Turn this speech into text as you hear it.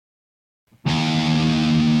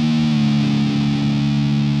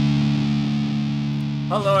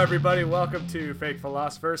Hello, everybody. Welcome to Fake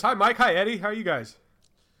Philosophers. Hi, Mike. Hi, Eddie. How are you guys?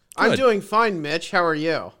 I'm doing fine, Mitch. How are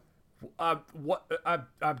you? I'm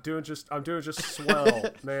doing just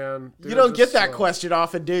swell, man. You don't get that question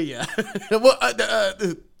often, do you?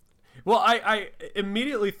 Well, I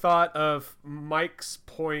immediately thought of Mike's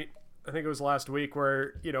point. I think it was last week,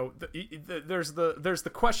 where there's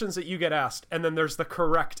the questions that you get asked, and then there's the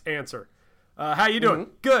correct answer. How you doing?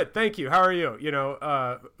 Mm-hmm. Good, thank you. How are you?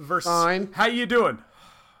 Versus fine. How you doing?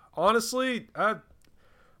 Honestly, I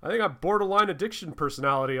think I'm borderline addiction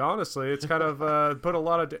personality. Honestly, it's kind of put a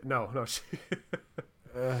lot of no,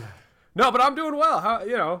 but I'm doing well. How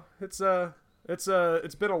it's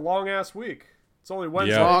been a long ass week. It's only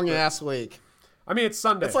Wednesday. Yeah. Long ass week. I mean, it's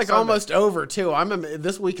Sunday. It's like Sunday. Almost over too.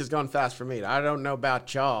 This week has gone fast for me. I don't know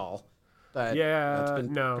about y'all, but yeah, it's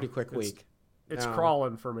been a pretty quick week. It's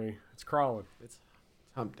crawling for me. It's crawling. It's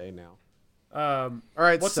hump day now. All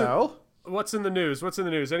right. What's in the news?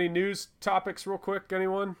 Any news topics real quick?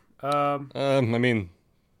 Anyone? I mean,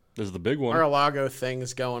 there's the big one. Mar-A-Lago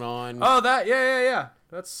things going on. Oh, that, yeah.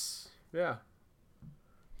 That's, yeah.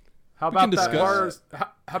 How about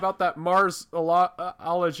that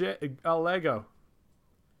Mar-A-Lago?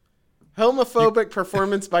 Homophobic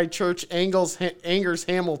performance by church angers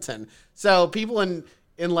Hamilton. So people in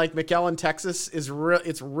like McAllen, Texas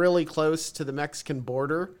it's really close to the Mexican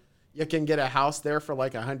border. You can get a house there for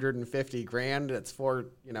like $150,000. It's four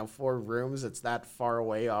rooms. It's that far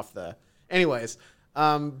away off the. Anyways,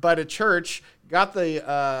 but a church got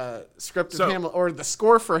the script of Hamilton, or the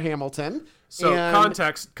score for Hamilton. So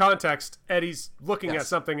context. Eddie's looking at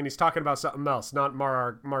something and he's talking about something else, not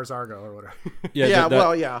Mar-A-Lago or whatever. Yeah.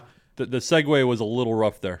 The segue was a little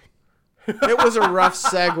rough there. It was a rough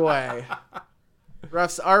segue.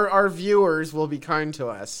 Our viewers will be kind to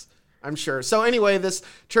us, I'm sure. So anyway, this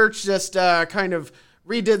church just kind of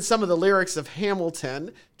redid some of the lyrics of Hamilton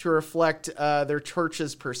to reflect their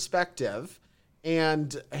church's perspective.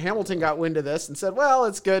 And Hamilton got wind of this and said, well,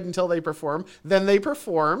 it's good until they perform. Then they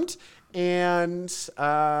performed and,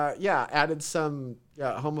 added some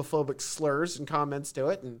homophobic slurs and comments to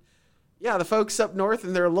it. And, the folks up north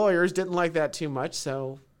and their lawyers didn't like that too much.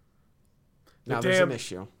 So now there's an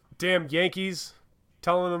issue. Damn Yankees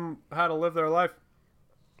telling them how to live their life.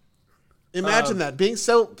 Imagine that, being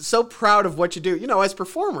so proud of what you do. As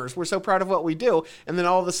performers, we're so proud of what we do, and then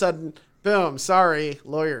all of a sudden, boom, sorry,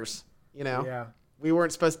 lawyers. We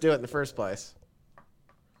weren't supposed to do it in the first place.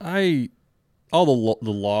 All the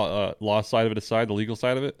law side of it aside, the legal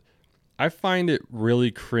side of it, I find it really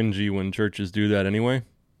cringy when churches do that anyway.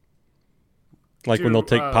 Like when they'll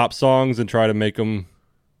take pop songs and try to make them.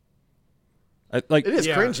 It is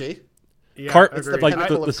cringy. Yeah,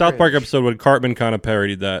 the South Park episode when Cartman kind of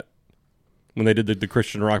parodied that. When they did the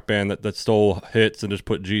Christian rock band that stole hits and just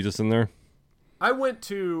put Jesus in there. I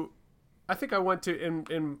think I went to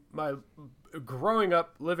in my growing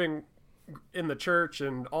up, living in the church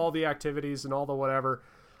and all the activities and all the whatever.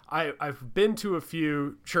 I've been to a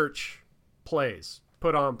few church plays,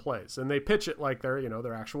 put on plays, and they pitch it like they're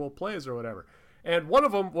their actual plays or whatever. And one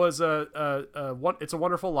of them was It's a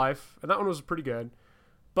Wonderful Life, and that one was pretty good.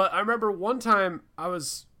 But I remember one time I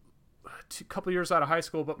was a couple years out of high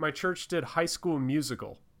school, but my church did High School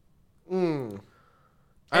Musical. I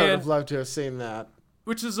would have loved to have seen that.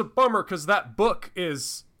 Which is a bummer because that book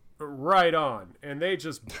is right on, and they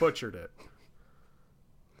just butchered it.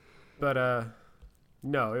 But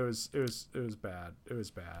no, it was bad. It was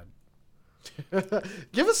bad.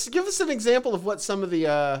 Give us an example of what some of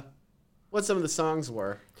the songs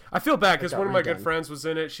were. I feel bad because one of my good friends was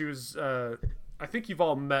in it. She was I think you've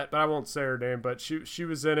all met, but I won't say her name. But she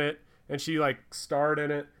was in it, and she starred in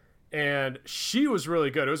it, and she was really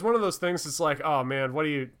good. It was one of those things. It's like, oh man, what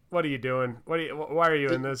are you doing? Why are you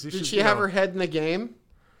in this? Did she have her head in the game?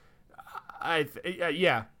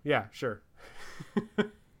 Yeah, sure.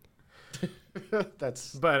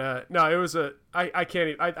 No, it was I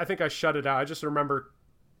can't. I think I shut it out. I just remember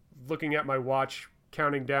looking at my watch,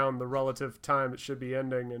 counting down the relative time it should be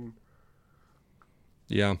ending, and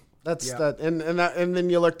yeah. That, and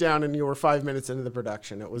then you look down and you were 5 minutes into the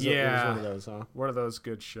production. It was one of those, huh? One of those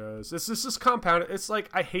good shows. It's just compounded. It's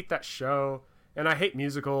like I hate that show, and I hate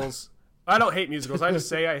musicals. I don't hate musicals. I just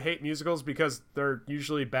say I hate musicals because they're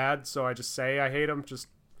usually bad. So I just say I hate them.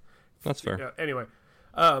 That's fair. Anyway,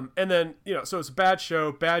 and then so it's a bad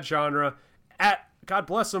show, bad genre. At God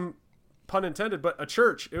bless them, pun intended, but a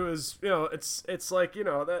church. It was it's like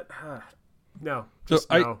that. No, just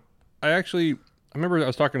so no. I remember I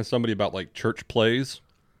was talking to somebody about church plays.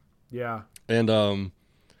 Yeah. And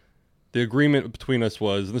the agreement between us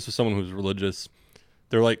was, and this was someone who's religious,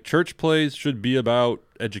 they're like, church plays should be about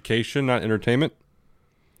education, not entertainment.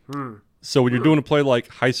 So when you're doing a play like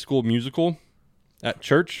High School Musical at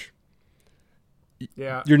church,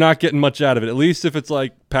 Yeah. you're not getting much out of it. At least if it's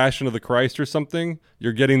like Passion of the Christ or something,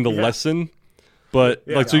 you're getting the lesson. But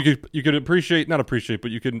so you could not appreciate,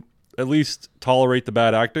 but you can at least tolerate the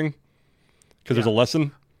bad acting because there's a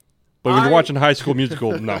lesson. But when you're watching High School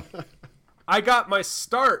Musical, no. I got my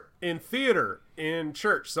start in theater in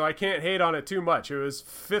church, so I can't hate on it too much. It was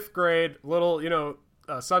 5th grade, little,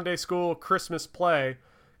 Sunday school Christmas play,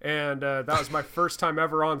 and that was my first time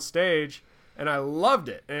ever on stage, and I loved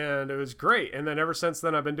it, and it was great. And then ever since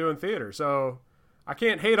then, I've been doing theater, so I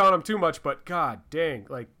can't hate on them too much. But god dang,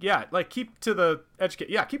 keep to the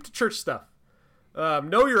keep to church stuff.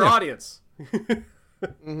 Know your audience.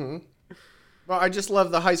 Mm-hmm. Well, I just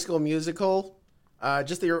love the High School Musical.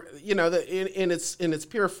 Just in its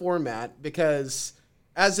pure format, because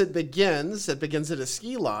as it begins at a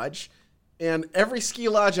ski lodge, and every ski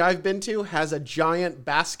lodge I've been to has a giant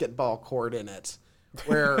basketball court in it,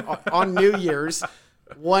 where on New Year's,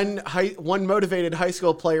 one motivated high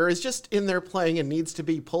school player is just in there playing and needs to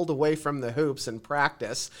be pulled away from the hoops and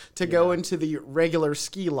practice to go into the regular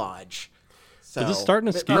ski lodge. So does it start in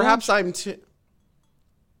a ski perhaps lodge?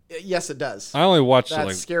 Yes, it does. I only watched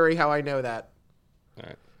That's scary how I know that. All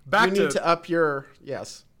right. You need to up your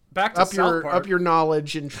up your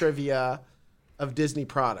knowledge and trivia of Disney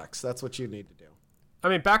products. That's what you need to do. I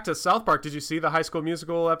mean, back to South Park. Did you see the High School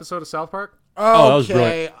Musical episode of South Park? That was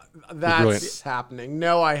Okay, brilliant. that's happening.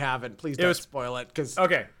 No, I haven't. Please don't spoil it.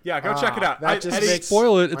 Okay, yeah, go check it out. That just makes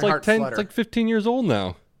Spoil it. It's my like heart 10. flutter. It's like 15 years old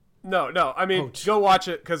now. No. I mean, go watch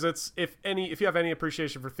it because it's if you have any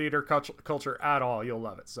appreciation for theater culture at all, you'll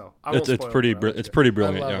love it. So I won't It's spoil pretty. it It's pretty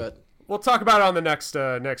brilliant. I love Yeah. it. We'll talk about it on the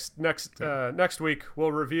next week.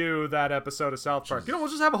 We'll review that episode of South Park. We'll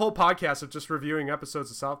just have a whole podcast of just reviewing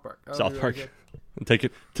episodes of South Park. South Park. And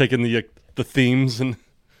taking the themes and.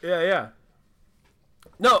 Yeah.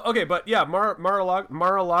 No, okay, but yeah, Mar-a-Lago,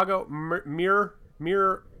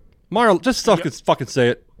 Just fucking say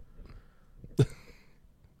it.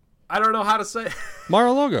 I don't know how to say it.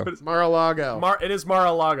 Mar-a-Lago. Mar-a-Lago. It is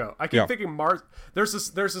Mar-a-Lago. I keep thinking Mars. There's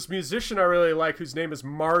this musician I really like whose name is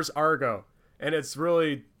Mars Argo, and it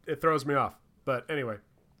throws me off. But anyway,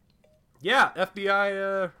 yeah,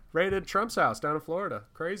 FBI raided Trump's house down in Florida.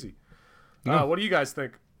 Crazy. What do you guys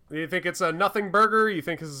think? Do you think it's a nothing burger? You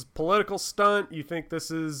think this is a political stunt? You think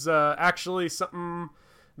this is actually something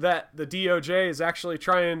that the DOJ is actually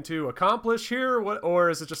trying to accomplish here? Or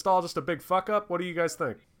is it just a big fuck up? What do you guys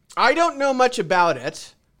think? I don't know much about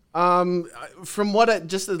it. From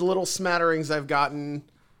just the little smatterings I've gotten,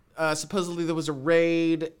 supposedly there was a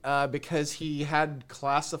raid because he had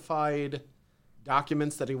classified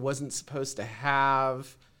documents that he wasn't supposed to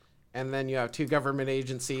have. And then you have two government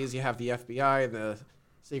agencies. You have the FBI and the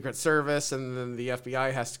Secret Service, and then the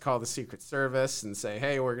FBI has to call the Secret Service and say,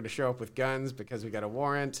 hey, we're going to show up with guns because we got a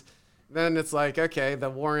warrant. Then it's like, okay, the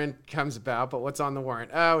warrant comes about, but what's on the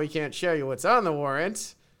warrant? Oh, we can't show you what's on the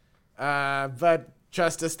warrant. But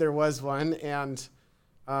Justice, there was one, and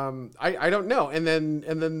I don't know. And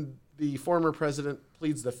then the former president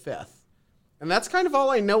pleads the fifth, and that's kind of all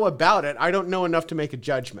I know about it. I don't know enough to make a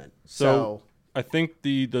judgment. So I think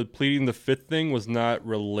the pleading the fifth thing was not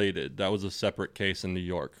related. That was a separate case in New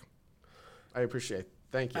York. I appreciate it.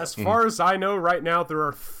 Thank you. As far as I know right now, there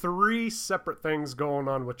are 3 separate things going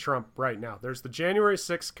on with Trump right now. There's the January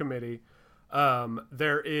 6th committee.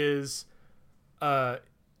 There is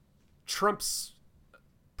Trump's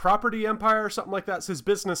property empire or something like that. So his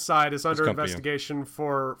business side is under investigation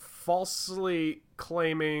for falsely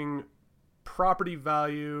claiming property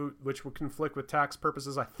value, which would conflict with tax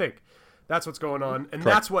purposes, I think. That's what's going on, and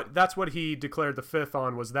that's what he declared the fifth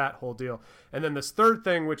on, was that whole deal. And then this third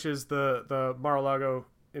thing, which is the Mar-a-Lago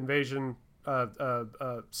invasion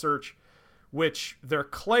search, which they're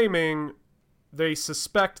claiming they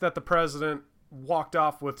suspect that the president walked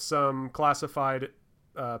off with some classified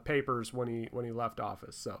papers when he left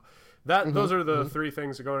office. So those are the 3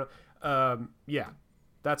 things that are going on.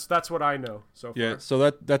 That's what I know so far. Yeah, so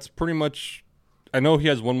that's pretty much. I know he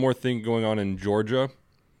has one more thing going on in Georgia.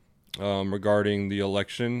 Regarding the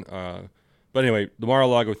election. But anyway, the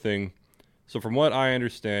Mar-a-Lago thing. So from what I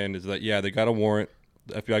understand is that, they got a warrant.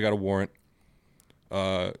 The FBI got a warrant.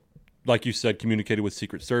 Like you said, communicated with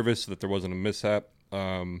Secret Service so that there wasn't a mishap.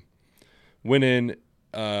 Went in,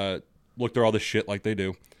 looked at all the shit like they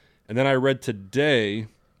do. And then I read today,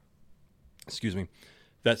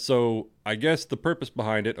 that so I guess the purpose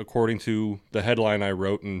behind it, according to the headline I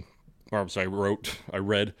read,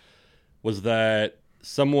 was that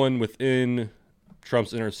someone within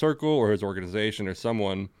Trump's inner circle or his organization or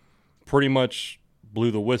someone pretty much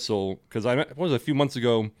blew the whistle because what was it, a few months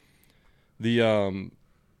ago, the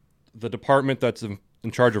department that's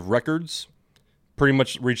in charge of records pretty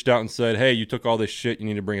much reached out and said, hey, you took all this shit, you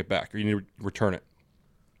need to bring it back, or you need to return it.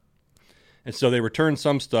 And so they returned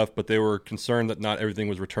some stuff, but they were concerned that not everything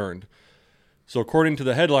was returned. So according to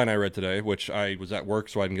the headline I read today, which I was at work,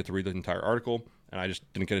 so I didn't get to read the entire article, and I just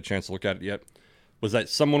didn't get a chance to look at it yet, was that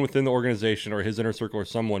someone within the organization or his inner circle or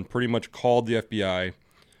someone pretty much called the FBI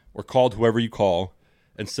or called whoever you call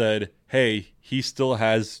and said, hey, he still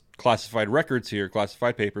has classified records here,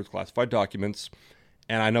 classified papers, classified documents,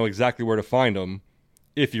 and I know exactly where to find them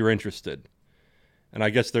if you're interested. And I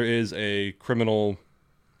guess there is a criminal,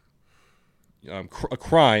 a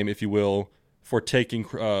crime, if you will, for taking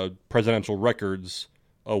presidential records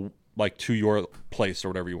like to your place or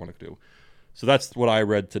whatever you want to do. So that's what I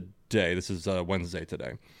read today. This is Wednesday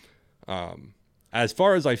today. As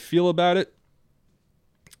far as I feel about it,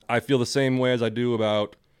 I feel the same way as I do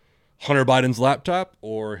about Hunter Biden's laptop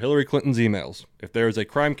or Hillary Clinton's emails. If there is a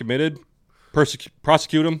crime committed,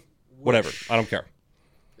 prosecute them, whatever. I don't care.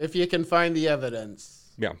 If you can find the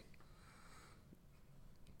evidence. Yeah.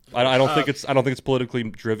 I don't think it's politically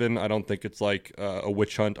driven. I don't think it's like a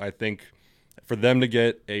witch hunt. I think for them to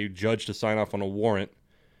get a judge to sign off on a warrant,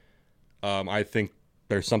 I think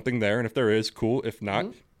there's something there, and if there is, cool. If not,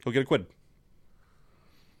 he'll get acquitted.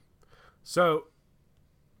 So,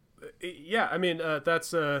 yeah, I mean,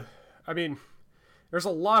 there's a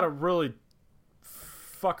lot of really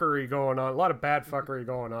fuckery going on, a lot of bad fuckery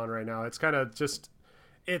going on right now. It's kind of just,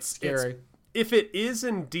 it's scary. If it is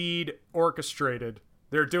indeed orchestrated,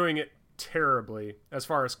 they're doing it terribly as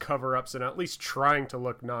far as cover-ups and at least trying to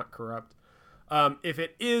look not corrupt. If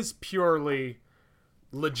it is purely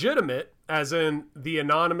legitimate, as in the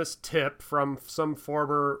anonymous tip from some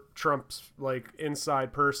former Trump's like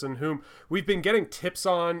inside person whom we've been getting tips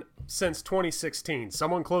on since 2016.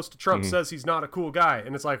 Someone close to Trump says he's not a cool guy,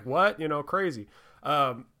 and it's like, what? Crazy.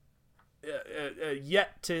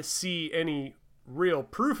 Yet to see any real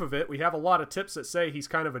proof of it. We have a lot of tips that say he's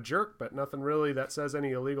kind of a jerk, but nothing really that says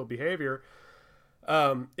any illegal behavior.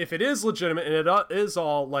 If it is legitimate and it is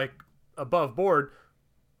all like above board,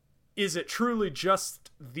 is it truly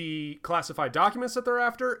just the classified documents that they're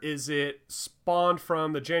after? Is it spawned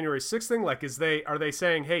from the January 6th thing? Like, are they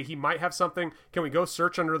saying, hey, he might have something? Can we go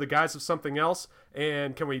search under the guise of something else?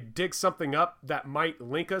 And can we dig something up that might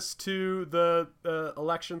link us to the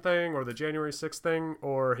election thing or the January 6th thing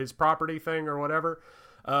or his property thing or whatever?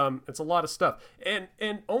 It's a lot of stuff. And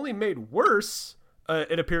only made worse,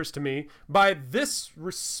 it appears to me, by this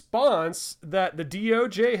response that the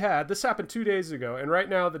DOJ had. This happened 2 days ago, and right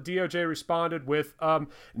now the DOJ responded with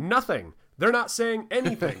nothing. They're not saying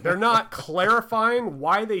anything. They're not clarifying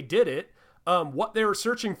why they did it, what they were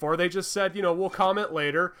searching for. They just said, we'll comment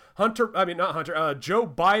later. Joe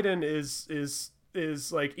Biden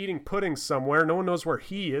is like eating pudding somewhere. No one knows where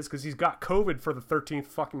he is because he's got COVID for the 13th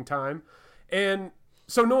fucking time, and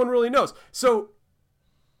so no one really knows. So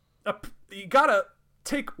you gotta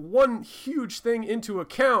take one huge thing into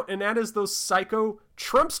account, and that is those psycho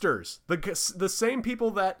Trumpsters, the same people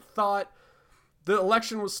that thought the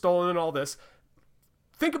election was stolen and all this.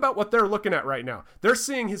 Think about what they're looking at right now. They're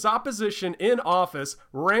seeing his opposition in office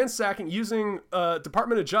ransacking, using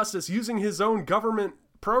Department of Justice, using his own government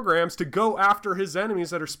programs to go after his enemies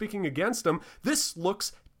that are speaking against him. This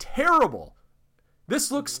looks terrible. This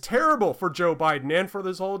looks terrible for Joe Biden and for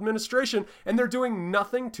this whole administration, and they're doing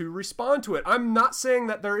nothing to respond to it. I'm not saying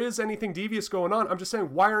that there is anything devious going on. I'm just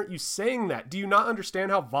saying, why aren't you saying that? Do you not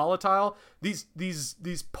understand how volatile these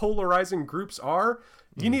polarizing groups are?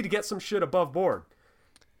 You need to get some shit above board.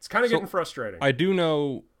 It's kind of getting frustrating. I do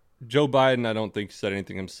know Joe Biden, I don't think said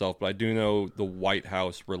anything himself, but I do know the White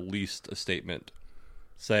House released a statement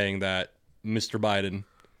saying that Mr. Biden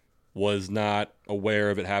was not aware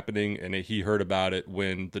of it happening, and he heard about it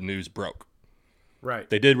when the news broke. Right.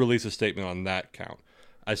 They did release a statement on that count.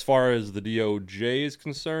 As far as the DOJ is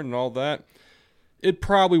concerned and all that, it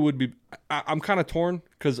probably would be... I'm kind of torn,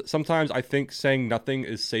 because sometimes I think saying nothing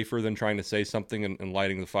is safer than trying to say something and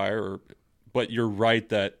lighting the fire. But you're right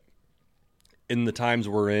that in the times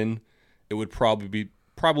we're in, it would probably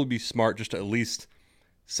be smart just to at least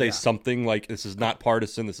say something like, this is not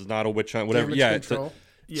partisan, this is not a witch hunt, whatever.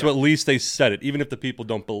 So at least they said it. Even if the people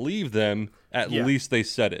don't believe them, at least they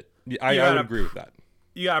said it. I would agree with that.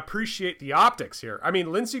 You gotta appreciate the optics here. I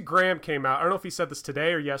mean, Lindsey Graham came out. I don't know if he said this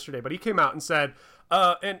today or yesterday, but he came out and said,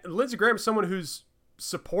 and Lindsey Graham is someone who's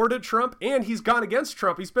supported Trump and he's gone against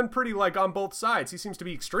Trump. He's been pretty like on both sides. He seems to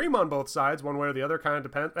be extreme on both sides, one way or the other. Kind of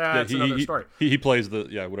depends. That's another story. He plays the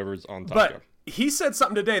whatever's on top. But he said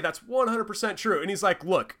something today that's 100% true. And he's like,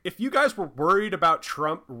 look, if you guys were worried about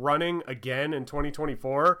Trump running again in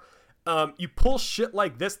 2024, you pull shit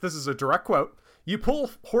like this. This is a direct quote. You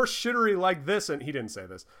pull horse shittery like this, and he didn't say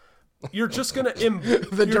this. You're just going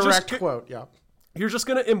to quote, yeah. You're just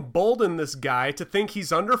going to embolden this guy to think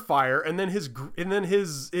he's under fire, and then his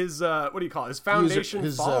what do you call it? His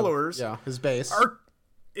foundation followers, his base are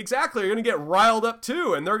exactly going to get riled up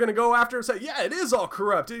too, and they're going to go after him and say, yeah, it is all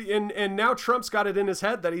corrupt. And now Trump's got it in his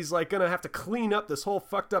head that he's like going to have to clean up this whole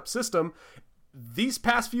fucked up system. These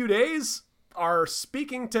past few days are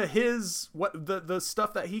speaking to the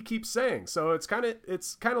stuff that he keeps saying. So it's kind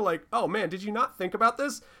of like, oh man, did you not think about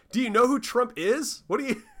this? Do you know who Trump is? What do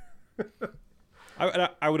you?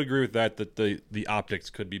 I would agree with that the optics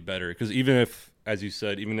could be better, because even if, as you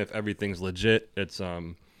said, even if everything's legit, it's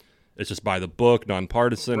just by the book,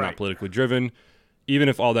 nonpartisan, right, not politically driven. Even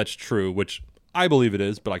if all that's true, which I believe it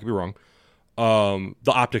is, but I could be wrong.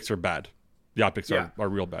 The optics are bad. The optics are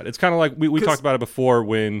real bad. It's kind of like we talked about it before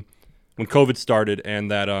when COVID started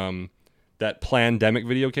and that Plandemic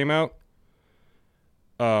video came out.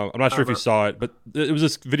 I'm not sure if you saw it, but it was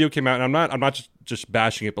this video came out, and I'm not just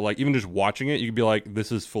bashing it, but like even just watching it, you could be like,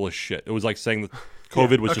 this is full of shit. It was like saying that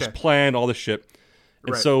COVID was just planned, all this shit.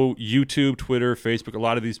 And so YouTube, Twitter, Facebook, a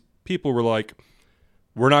lot of these people were like,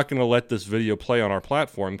 we're not going to let this video play on our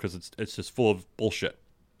platform because it's just full of bullshit.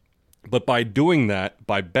 But by doing that,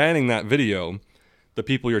 by banning that video, the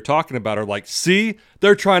people you're talking about are like, see,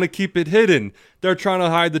 they're trying to keep it hidden. They're trying to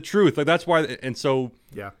hide the truth. Like that's why. And so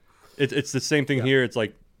it's the same thing here. It's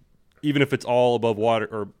like, even if it's all above water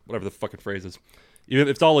or whatever the fucking phrase is, even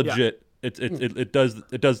if it's all legit, it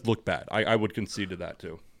does look bad. I would concede to that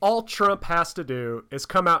too. All Trump has to do is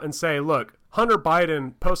come out and say, look, Hunter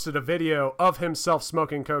Biden posted a video of himself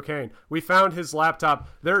smoking cocaine. We found his laptop.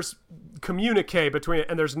 There's communique between it,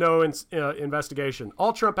 and there's no investigation.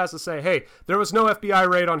 All Trump has to say, hey, there was no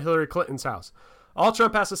FBI raid on Hillary Clinton's house. All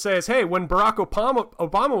Trump has to say is, hey, when Barack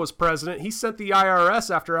Obama was president, he sent the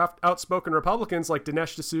IRS after outspoken Republicans like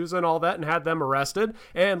Dinesh D'Souza and all that and had them arrested.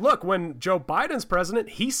 And look, when Joe Biden's president,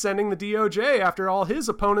 he's sending the DOJ after all his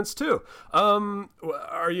opponents too.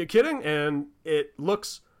 Are you kidding? And it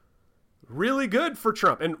looks really good for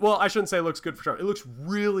Trump. And well, I shouldn't say it looks good for Trump. It looks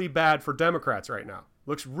really bad for Democrats right now.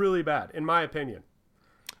 Looks really bad, in my opinion.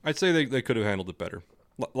 I'd say they could have handled it better.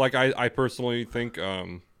 Like I personally think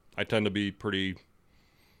I tend to be pretty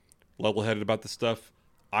level-headed about this stuff.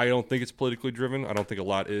 I don't think it's politically driven. I don't think a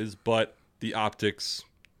lot is, but the optics,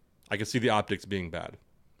 I can see the optics being bad.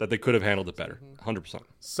 That they could have handled it better, 100%.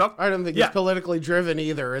 So I don't think it's politically driven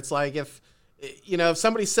either. It's like if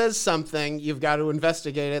somebody says something, you've got to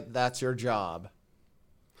investigate it. That's your job.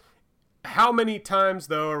 How many times,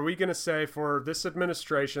 though, are we going to say for this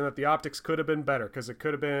administration that the optics could have been better? Because it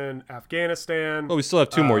could have been Afghanistan. Well, we still have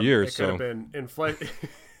 2 more years. It could have been inflation.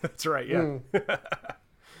 That's right, yeah.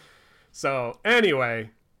 So, anyway,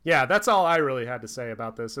 yeah, that's all I really had to say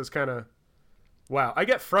about this. It's kind of, wow. I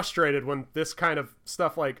get frustrated when this kind of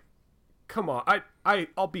stuff, like, come on.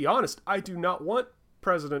 I'll be honest. I do not want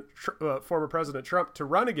former President Trump to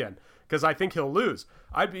run again because I think he'll lose.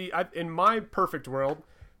 In my perfect world,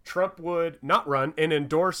 Trump would not run and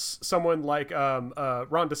endorse someone like Ron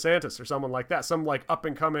DeSantis or someone like that, some like up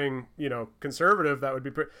and coming, conservative.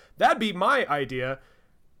 That'd be my idea.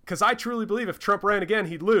 Because I truly believe if Trump ran again,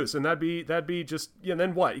 he'd lose, and that'd be just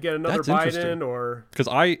then what? You get another Biden or because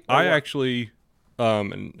I actually,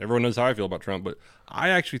 and everyone knows how I feel about Trump, but I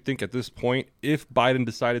actually think at this point, if Biden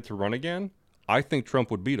decided to run again, I think Trump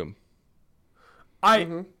would beat him. I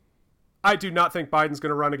do not think Biden's going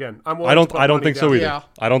to run again. I don't think so either. Yeah.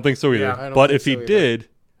 I don't think so either. Yeah, but if he did,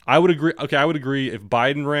 I would agree. Okay, I would agree if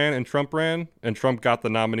Biden ran and Trump got the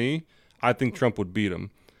nominee, I think Trump would beat him.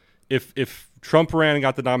 If Trump ran and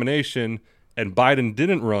got the nomination and Biden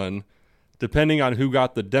didn't run, depending on who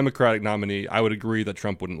got the Democratic nominee, I would agree that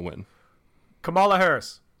Trump wouldn't win. Kamala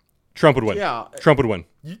Harris. Trump would win. Yeah. Trump would win.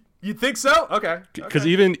 You think so? Okay. Because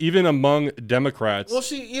even among Democrats... Well,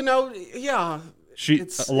 yeah.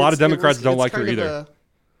 A lot of Democrats don't like her either.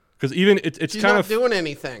 Because even it's she's kind not of... doing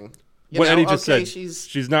anything. What Eddie just said.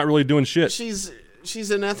 She's not really doing shit.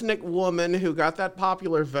 She's an ethnic woman who got that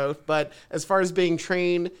popular vote, but as far as being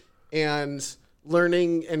trained and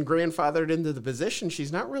learning and grandfathered into the position, she's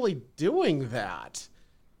not really doing that.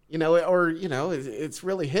 It's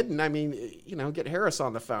really hidden. I mean, get Harris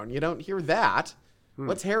on the phone. You don't hear that.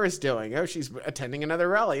 What's Harris doing? Oh, she's attending another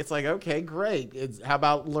rally. It's like, okay, great. How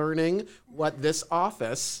about learning what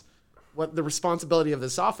the responsibility of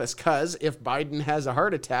this office? Because if Biden has a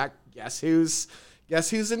heart attack, guess who's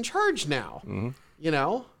in charge now? Mm-hmm.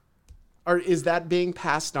 is that being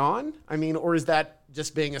passed on? I mean, or is that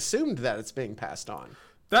just being assumed that it's being passed on?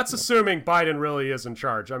 That's assuming Biden really is in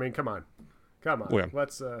charge. I mean, come on. Well, yeah.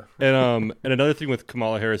 Let's. And another thing with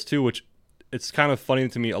Kamala Harris too, which it's kind of funny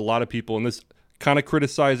to me. A lot of people, and this kind of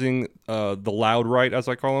criticizing the loud right, as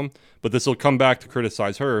I call them, but this will come back to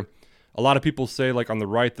criticize her. A lot of people say, like on the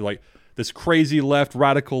right, they're like this crazy left,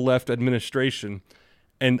 radical left administration,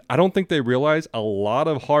 and I don't think they realize a lot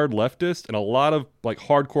of hard leftists and a lot of like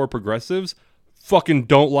hardcore progressives fucking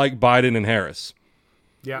don't like Biden and Harris.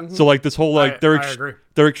 Yeah. So like this whole like I agree.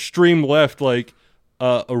 They're extreme left. Like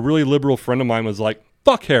a really liberal friend of mine was like,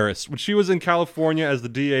 "Fuck Harris." When she was in California as the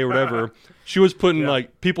DA or whatever, she was putting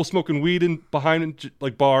like people smoking weed in behind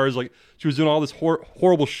like bars. Like she was doing all this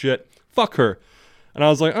horrible shit. Fuck her. And I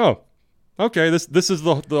was like, oh, okay. This is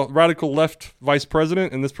the radical left vice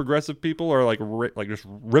president, and this progressive people are like just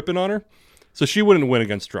ripping on her. So she wouldn't win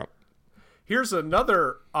against Trump. Here's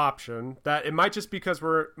another option that it might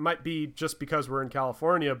be just because we're in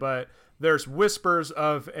California, but there's whispers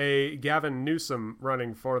of a Gavin Newsom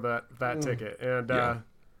running for that ticket, and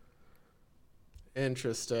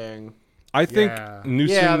interesting. I think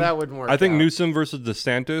Newsom. Yeah, that wouldn't work. I think out. Newsom versus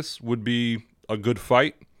DeSantis would be a good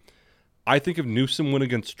fight. I think if Newsom went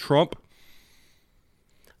against Trump,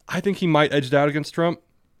 I think he might edge out against Trump,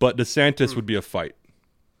 but DeSantis would be a fight.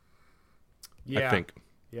 Yeah. I think.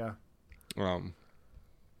 Yeah.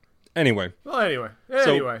 Anyway. Well, anyway.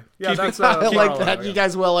 So, Yeah, that's. I like that. Yeah. You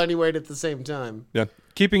guys well anyway at the same time. Yeah.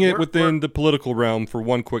 Keeping it within the political realm for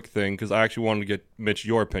one quick thing, because I actually wanted to get, Mitch,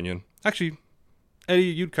 your opinion. Actually, Eddie,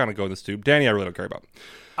 you'd kind of go in this too. Danny, I really don't care about.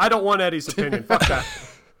 I don't want Eddie's opinion. Fuck that.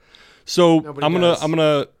 So Nobody I'm does.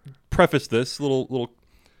 gonna preface this little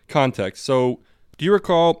context. So do you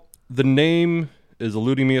recall, the name is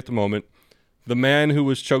eluding me at the moment, the man who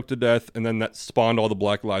was choked to death and then that spawned all the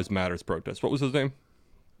Black Lives Matters protests? What was his name?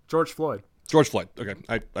 George Floyd. George Floyd. Okay,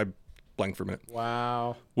 I blanked for a minute.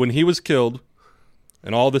 Wow. When he was killed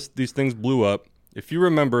and all these things blew up, if you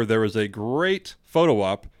remember, there was a great photo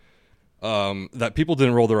op that people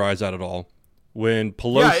didn't roll their eyes at all. When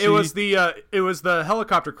Pelosi... Yeah, it was the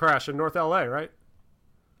helicopter crash in North LA, right?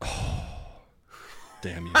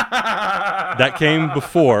 Damn you. That came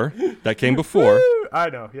before. I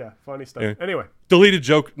know, yeah. Funny stuff. Yeah. Anyway. Deleted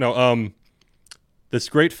joke. No, this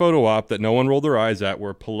great photo op that no one rolled their eyes at,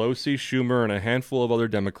 where Pelosi, Schumer, and a handful of other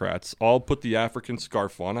Democrats all put the African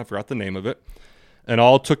scarf on, I forgot the name of it, and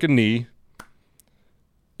all took a knee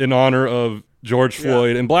in honor of George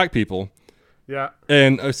Floyd and black people. Yeah.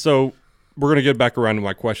 And so we're going to get back around to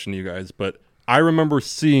my question to you guys, but I remember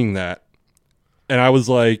seeing that, and I was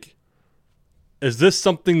like, is this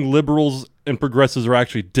something liberals and progressives are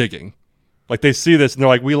actually digging? Like, they see this, and they're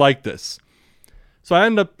like, we like this. So I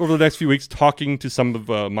ended up, over the next few weeks, talking to some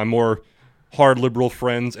of my more hard liberal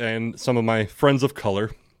friends and some of my friends of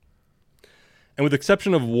color. And with the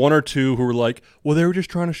exception of one or two who were like, well, they were just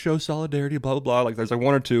trying to show solidarity, blah, blah, blah. Like, there's like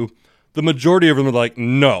one or two. The majority of them are like,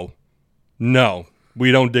 no,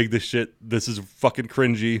 we don't dig this shit. This is fucking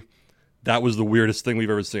cringy. That was the weirdest thing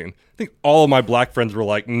we've ever seen. I think all of my black friends were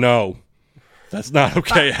like, no, that's not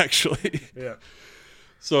okay, actually. Yeah.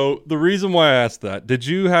 So the reason why I asked that, did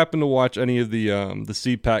you happen to watch any of the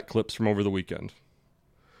CPAC clips from over the weekend?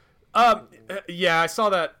 Yeah, I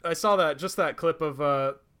saw that. Just that clip of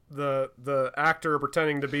the actor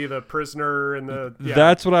pretending to be the prisoner and the. Yeah.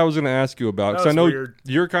 That's what I was going to ask you about. Because I know weird.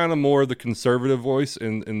 You're kind of more the conservative voice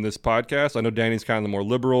in this podcast. I know Danny's kind of the more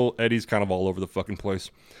liberal. Eddie's kind of all over the fucking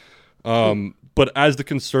place. But as the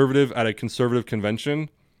conservative at a conservative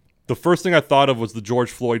convention, the first thing I thought of was the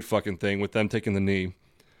George Floyd fucking thing with them taking the knee.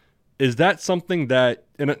 Is that something that,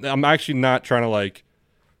 and I'm actually not trying to like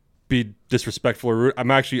be disrespectful or rude. I'm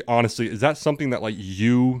actually honestly, is that something that like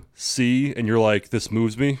you see and you're like, this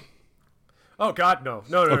moves me? Oh God, no.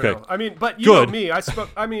 Okay. No. I mean, but you Good. know me.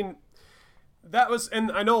 That was,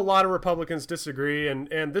 and I know a lot of Republicans disagree,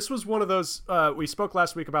 and this was one of those. We spoke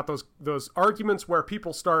last week about those arguments where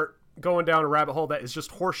people start going down a rabbit hole that is just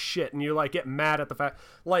horse shit, and you like get mad at the fact.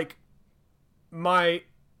 Like, my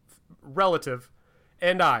relative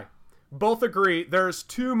and I both agree there's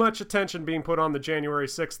too much attention being put on the January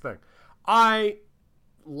 6th thing. I,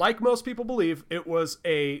 like most people, believe it was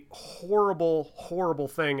a horrible, horrible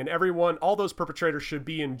thing, and all those perpetrators should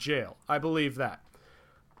be in jail. I believe that.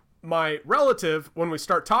 My relative, when we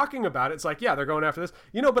start talking about it, it's like, yeah, they're going after this.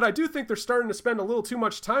 But I do think they're starting to spend a little too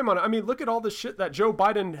much time on it. I mean, look at all the shit that Joe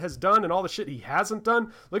Biden has done and all the shit he hasn't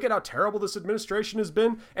done. Look at how terrible this administration has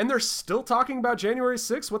been. And they're still talking about January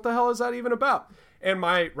 6th. What the hell is that even about? And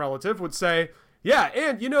my relative would say, Yeah,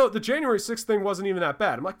 and the January 6th thing wasn't even that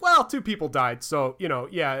bad. I'm like, well, 2 people died, so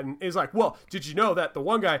yeah. And he's like, well, did you know that the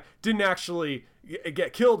one guy didn't actually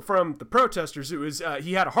get killed from the protesters? It was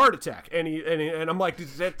he had a heart attack, and I'm like,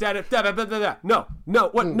 no,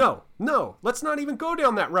 what? No, let's not even go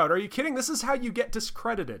down that route. Are you kidding? This is how you get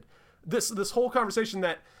discredited. This whole conversation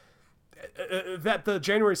that the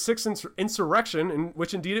January 6th insurrection, and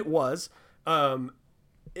which indeed it was,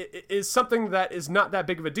 is something that is not that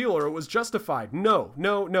big of a deal, or it was justified. No,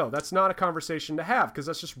 that's not a conversation to have, because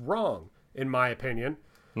that's just wrong, in my opinion.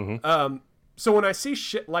 So when I see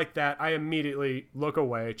shit like that, I immediately look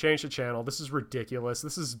away, change the channel. This is ridiculous.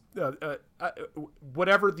 This is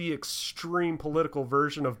whatever the extreme political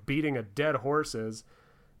version of beating a dead horse is.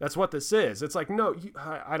 That's what this is. It's like, no,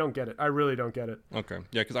 I don't get it. I really don't get it. Okay.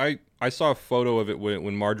 Yeah, because I saw a photo of it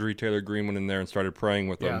when Marjorie Taylor Greene went in there and started praying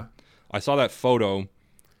with them. I saw that photo,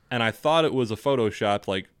 and I thought it was a Photoshop,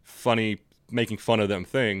 like, funny, making fun of them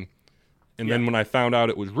thing. And then when I found out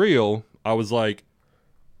it was real, I was like,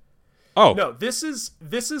 oh. No, this is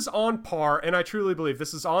on par, and I truly believe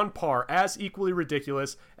this is on par, as equally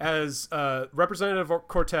ridiculous as Representative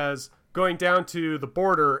Cortez going down to the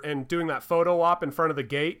border and doing that photo op in front of the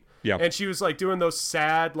gate. Yeah. And she was like doing those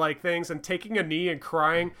sad like things and taking a knee and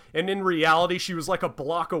crying. And in reality, she was like a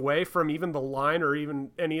block away from even the line or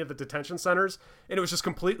even any of the detention centers. And it was just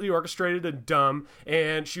completely orchestrated and dumb.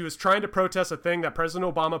 And she was trying to protest a thing that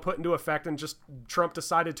President Obama put into effect and just Trump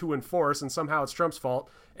decided to enforce. And somehow it's Trump's fault.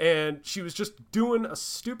 And she was just doing a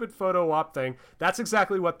stupid photo op thing. That's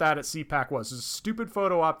exactly what that at CPAC was. It was a stupid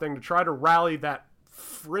photo op thing to try to rally that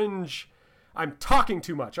fringe. I'm talking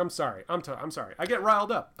too much. I'm sorry. I'm sorry. I get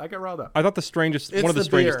riled up. I thought one of the strangest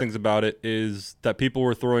things about it is that people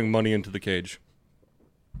were throwing money into the cage.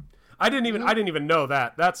 I didn't even know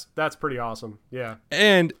that. That's pretty awesome. Yeah.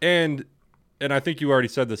 And I think you already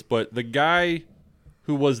said this, but the guy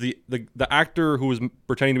who was the actor who was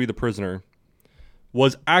pretending to be the prisoner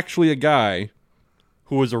was actually a guy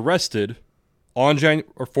who was arrested on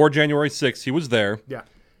for January 6th. He was there. Yeah.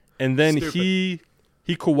 And then he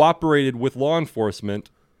cooperated with law enforcement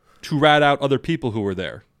to rat out other people who were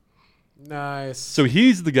there. Nice. So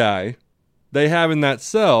he's the guy they have in that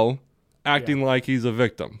cell acting like he's a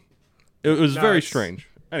victim. It was very strange.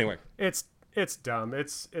 Anyway. It's dumb.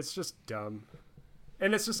 It's just dumb.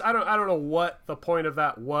 And it's just I don't know what the point of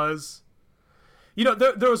that was.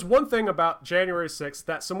 There was one thing about January 6th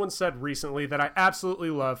that someone said recently that I absolutely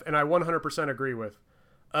love and I 100% agree with.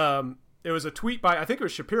 It was a tweet by, I think it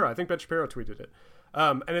was Shapiro. I think Ben Shapiro tweeted it.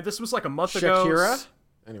 And this was like a month ago. Shakira?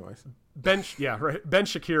 Anyways. Ben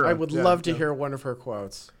Shapiro. I would love to hear one of her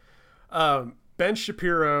quotes. Ben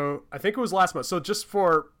Shapiro, I think it was last month. So just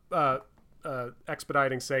for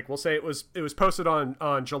expediting sake, we'll say it was posted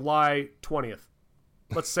on July 20th.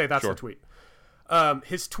 Let's say that's the tweet.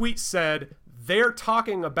 His tweet said, they're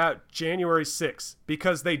talking about January 6th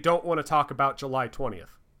because they don't want to talk about July 20th.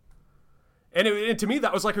 And to me,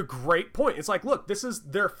 that was like a great point. It's like, look,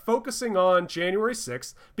 they're focusing on January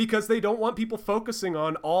 6th because they don't want people focusing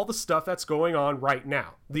on all the stuff that's going on right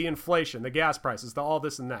now. The inflation, the gas prices, all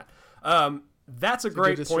this and that. That's a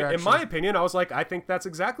great point. In my opinion, I was like, I think that's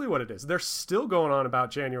exactly what it is. They're still going on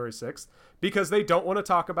about January 6th because they don't want to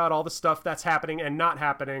talk about all the stuff that's happening and not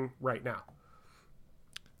happening right now.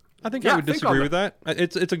 I think I would disagree with that.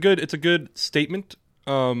 It's a good statement,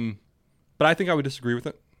 but I think I would disagree with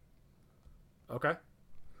it. Okay.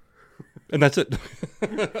 And that's it.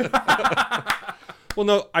 Well,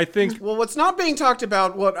 no, I think. Well, what's not being talked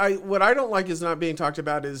about, what I don't like is not being talked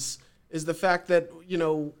about is the fact that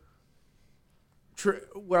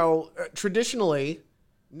traditionally,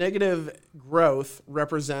 negative growth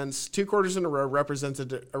represents 2 quarters in a row represents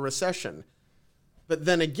a recession, but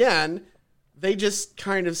then again, they just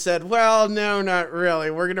kind of said, well, no, not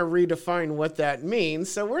really. We're going to redefine what that means,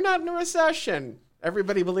 so we're not in a recession.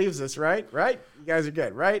 Everybody believes this, right? Right? You guys are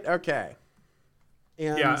good, right? Okay.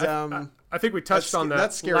 And yeah, I think we touched on that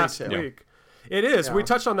that's scary last too. week. It is. Yeah. We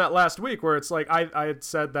touched on that last week where it's like I had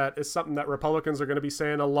said that it's something that Republicans are going to be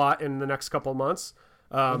saying a lot in the next couple of months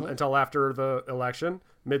until after the election,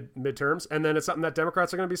 midterms. And then it's something that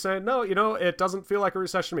Democrats are going to be saying, no, it doesn't feel like a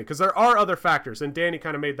recession to me. Because there are other factors. And Danny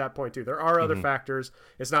kind of made that point too. There are other factors.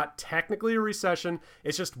 It's not technically a recession.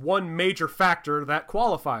 It's just one major factor that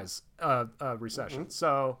qualifies a recession.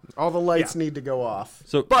 So all the lights need to go off.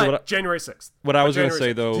 But January 6th. What I was going to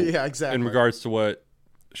say, though, yeah, exactly. in regards to what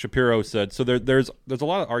Shapiro said, so there's a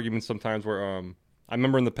lot of arguments sometimes where I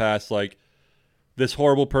remember in the past, like, this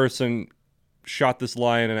horrible person shot this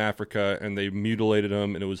lion in Africa and they mutilated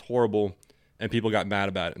him and it was horrible and people got mad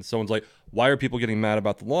about it. And someone's like, why are people getting mad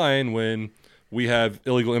about the lion when we have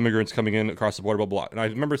illegal immigrants coming in across the border, blah, blah, blah. And I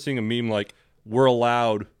remember seeing a meme like, we're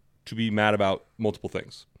allowed to be mad about multiple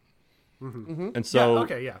things. And so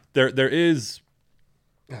there is,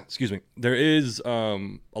 excuse me, there is a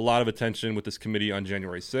lot of attention with this committee on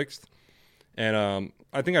January 6th. And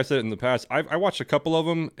I think I said it in the past, I watched a couple of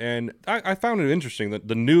them, and I found it interesting that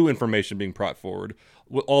the new information being brought forward,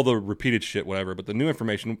 all the repeated shit, whatever, but the new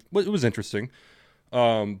information, it was interesting.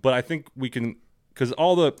 But I think we can, because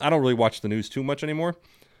I don't really watch the news too much anymore.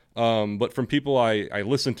 But from people I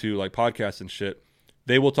listen to, like podcasts and shit,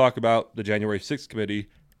 they will talk about the January 6th committee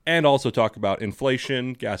and also talk about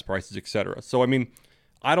inflation, gas prices, etc. So, I mean,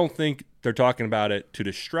 I don't think they're talking about it to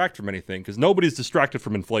distract from anything, because nobody's distracted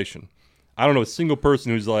from inflation. I don't know a single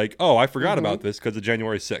person who's like, oh, I forgot about this because of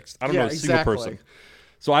January 6th. I don't know a single person.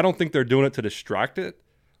 So I don't think they're doing it to distract it.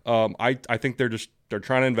 I think they're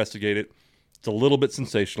trying to investigate it. It's a little bit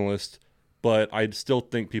sensationalist, but I still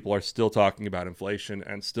think people are still talking about inflation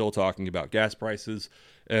and still talking about gas prices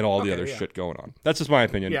and all the other shit going on. That's just my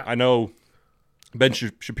opinion. Yeah. I know Ben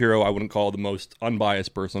Shapiro I wouldn't call the most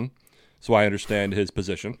unbiased person, so I understand his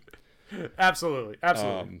position. Absolutely.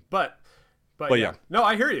 But yeah. No,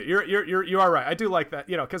 I hear you. You are right. I do like that,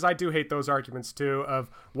 because I do hate those arguments too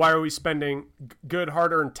of why are we spending good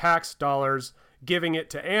hard-earned tax dollars giving it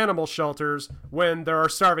to animal shelters when there are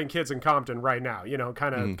starving kids in Compton right now,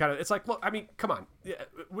 kind of, it's like, look, I mean, come on.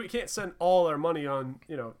 We can't send all our money on,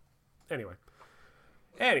 anyway.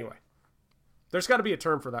 There's got to be a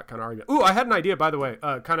term for that kind of argument. Ooh, I had an idea, by the way,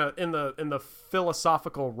 kind of in the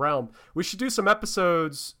philosophical realm. We should do some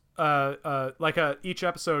episodes, each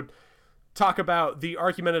episode talk about the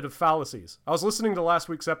argumentative fallacies. I was listening to last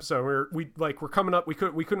week's episode where we're coming up, we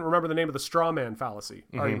couldn't remember the name of the straw man fallacy,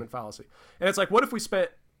 argument fallacy. And it's like, what if we spent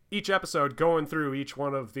each episode going through each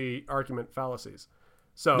one of the argument fallacies?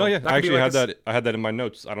 So no, yeah, I actually had that. I had that in my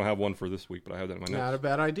notes. I don't have one for this week, but I have that in my notes. Not a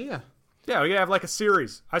bad idea. Yeah, we have like a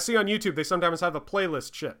series. I see on YouTube they sometimes have a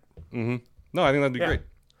playlist shit. No, I think that'd be great.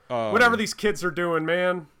 Whatever these kids are doing,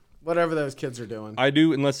 man. Whatever those kids are doing. I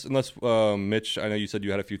do, unless Mitch, I know you said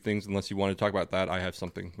you had a few things. Unless you want to talk about that, I have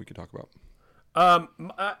something we could talk about. I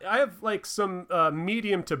have like some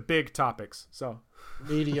medium to big topics. So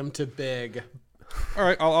medium to big. All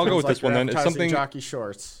right, I'll go with this one then. It's something jockey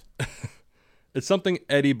shorts. It's something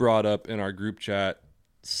Eddie brought up in our group chat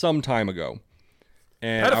some time ago.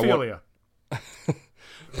 And pedophilia.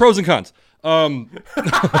 Pros and cons.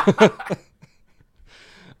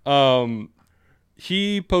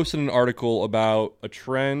 He posted an article about a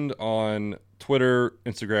trend on Twitter,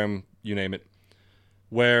 Instagram, you name it,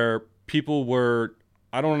 where people were,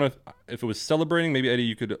 I don't know if it was celebrating, maybe Eddie,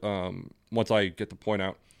 you could, once I get the point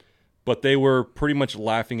out, but they were pretty much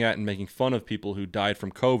laughing at and making fun of people who died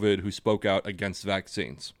from COVID who spoke out against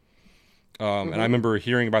vaccines. And I remember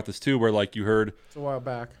hearing about this too, where like you heard it's a while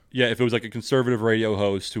back. Yeah, if it was like a conservative radio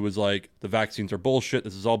host who was like, the vaccines are bullshit,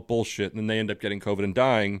 this is all bullshit, and then they end up getting COVID and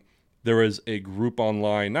dying. There was a group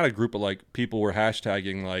online, not a group, but like people were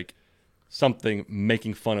hashtagging like something,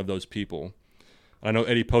 making fun of those people. And I know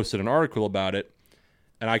Eddie posted an article about it,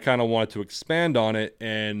 and I kind of wanted to expand on it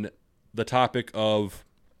and the topic of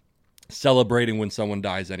celebrating when someone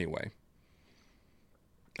dies anyway,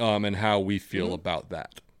 and how we feel about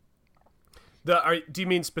that. Do you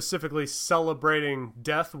mean specifically celebrating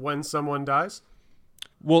death when someone dies?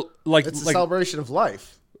 Well, like it's a celebration of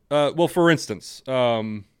life. Well, for instance,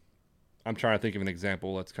 I'm trying to think of an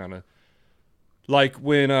example that's kind of like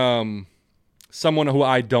when someone who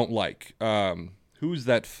I don't like, who's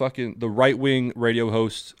that fucking the right wing radio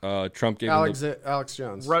host Trump gave Alex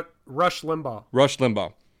Jones, Rush Limbaugh. Rush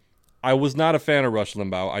Limbaugh. I was not a fan of Rush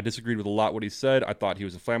Limbaugh. I disagreed with a lot what he said. I thought he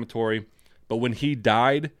was inflammatory, but when he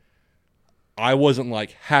died, I wasn't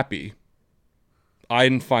like happy. I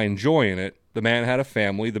didn't find joy in it. The man had a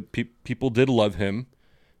family. The people did love him.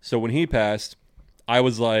 So when he passed, I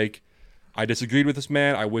was like, I disagreed with this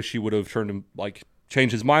man. I wish he would have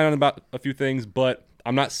changed his mind on about a few things, but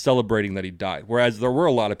I'm not celebrating that he died. Whereas there were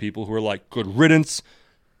a lot of people who were like, good riddance,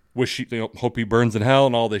 hope he burns in hell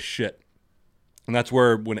and all this shit. And that's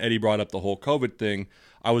where when Eddie brought up the whole COVID thing,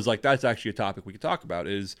 I was like, that's actually a topic we could talk about,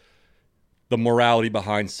 is the morality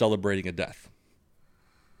behind celebrating a death.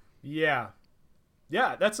 Yeah.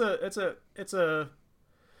 Yeah, it's a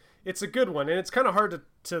good one, and it's kind of hard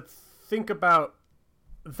to think about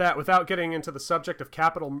that without getting into the subject of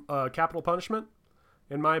capital punishment,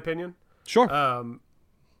 in my opinion. Sure.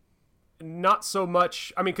 Not so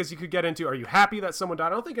much. I mean, because you could get into, are you happy that someone died? I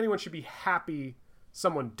don't think anyone should be happy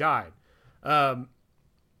someone died.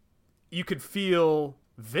 You could feel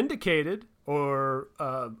vindicated or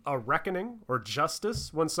a reckoning or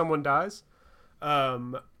justice when someone dies.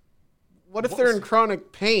 What if they're in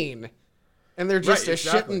chronic pain and they're just a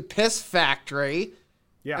shit and piss factory?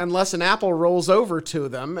 Yeah. Unless an apple rolls over to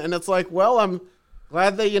them, and it's like, well, I'm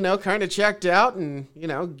glad they, kind of checked out and,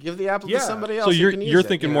 give the apple to somebody else. So you're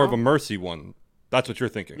thinking more of a mercy one. That's what you're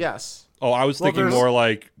thinking. Yes. Oh, I was thinking more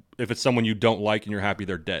like if it's someone you don't like and you're happy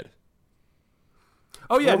they're dead.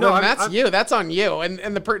 Oh yeah, that's you. That's on you.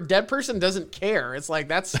 And the dead person doesn't care. It's like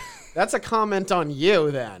that's a comment on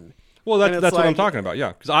you then. Well, that's what I'm talking about. Yeah,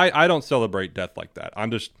 because I don't celebrate death like that.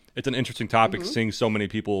 It's an interesting topic seeing so many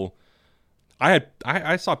people.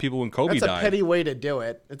 I saw people when Kobe died. That's a petty way to do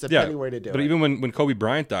it. It's a petty way to do it. But even when Kobe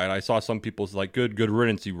Bryant died, I saw some people's like good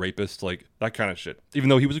riddance, you rapist, like that kind of shit. Even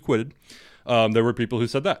though he was acquitted, there were people who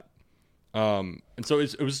said that. And so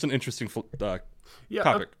it was just an interesting topic.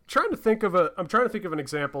 I'm trying to think of an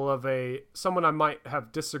example of someone I might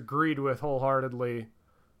have disagreed with wholeheartedly,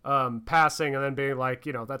 passing and then being like,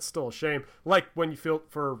 that's still a shame. Like when you feel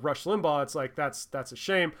for Rush Limbaugh, it's like that's a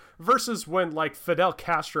shame. Versus when like Fidel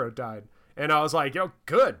Castro died. And I was like,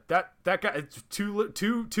 good. That guy, it's too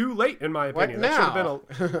late in my opinion. What now?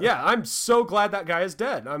 That should have been I'm so glad that guy is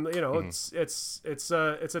dead. It's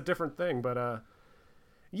a different thing, but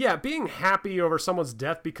being happy over someone's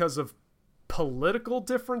death because of political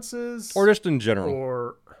differences or just in general,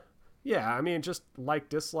 or just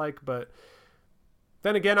dislike. But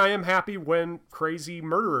then again, I am happy when crazy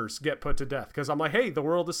murderers get put to death because I'm like, hey, the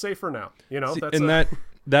world is safer now.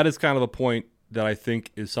 That is kind of a point that I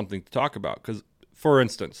think is something to talk about. Because, for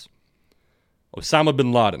instance, Osama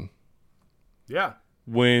bin Laden. Yeah.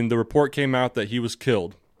 When the report came out that he was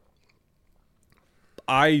killed,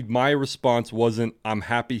 my response wasn't, I'm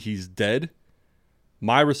happy he's dead.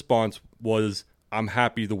 My response was, I'm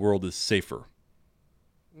happy the world is safer.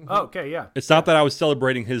 Oh, okay, yeah. It's not that I was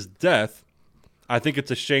celebrating his death. I think it's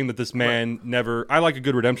a shame that this man never... I like a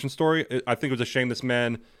good redemption story. I think it was a shame this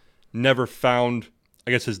man never found... I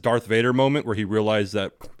guess his Darth Vader moment where he realized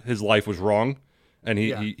that his life was wrong and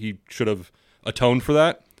he should have atoned for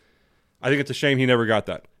that. I think it's a shame he never got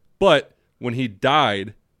that. But when he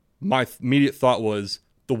died, my immediate thought was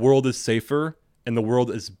the world is safer and the world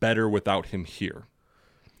is better without him here.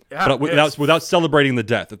 Yeah, but without celebrating the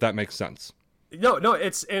death, if that makes sense. No,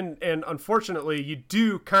 it's and unfortunately you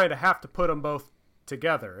do kind of have to put them both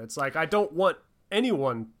together. It's like I don't want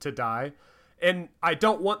anyone to die. And I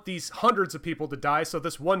don't want these hundreds of people to die, so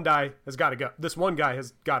this one guy has got to go. This one guy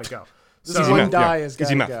has got to go. This one guy has got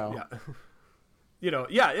to go.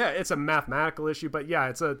 Yeah. It's a mathematical issue, but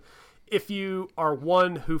if you are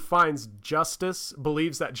one who finds justice,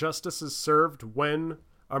 believes that justice is served when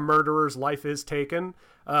a murderer's life is taken.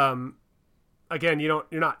 Again, you're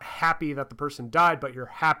not happy that the person died, but you're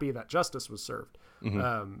happy that justice was served.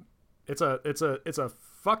 Mm-hmm. It's a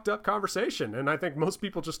fucked up conversation, and I think most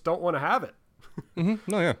people just don't want to have it. Mm-hmm.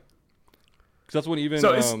 No, yeah. Because that's when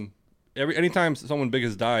even anytime someone big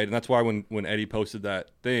has died, and that's why when Eddie posted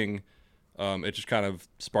that thing, it just kind of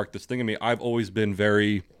sparked this thing in me. I've always been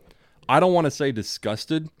very, I don't want to say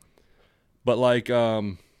disgusted, but like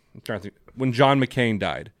I'm trying to think. When John McCain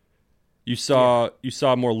died, you saw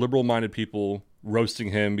more liberal-minded people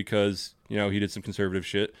roasting him because he did some conservative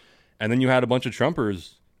shit, and then you had a bunch of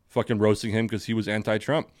Trumpers fucking roasting him because he was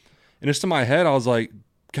anti-Trump. And just in my head, I was like,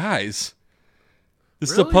 guys. This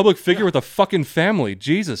is a public figure with a fucking family.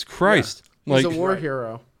 Jesus Christ. Yeah. He's a war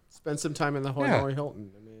hero. Spend some time in the Hanoi Hilton.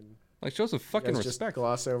 I mean, show some fucking respect. Just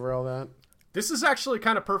gloss over all that. This is actually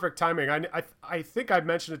kind of perfect timing. I think I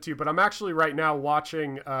mentioned it to you, but I'm actually right now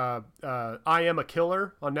watching I Am a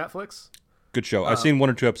Killer on Netflix. Good show. I've seen 1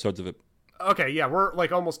 or 2 episodes of it. Okay, yeah, we're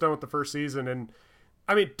like almost done with the first season, and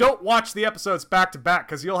I mean, don't watch the episodes back to back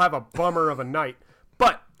because you'll have a bummer of a night.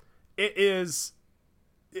 But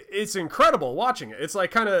it's incredible watching it. It's like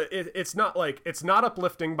kind of it's not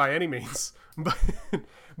uplifting by any means,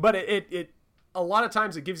 but it a lot of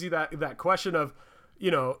times it gives you that question of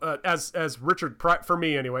as Richard for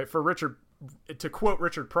me anyway, for Richard, to quote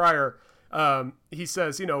Richard Pryor, he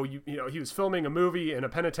says he was filming a movie in a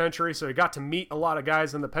penitentiary, so he got to meet a lot of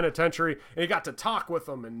guys in the penitentiary and he got to talk with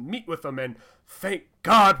them and meet with them, and thank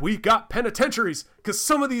God we got penitentiaries because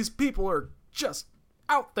some of these people are just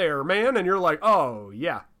out there, man. And you're like, oh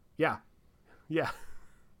yeah.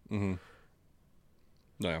 Mm-hmm.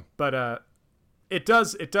 No. But it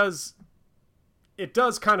does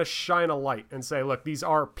kind of shine a light and say, look, these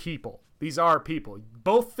are people.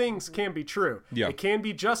 Both things can be true. Yeah. It can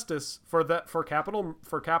be justice for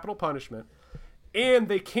capital punishment, and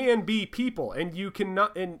they can be people. And you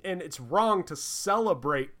cannot, and it's wrong to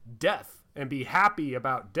celebrate death and be happy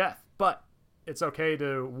about death, but it's okay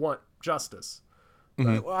to want justice.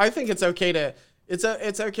 Mm-hmm. Well, I think it's okay to,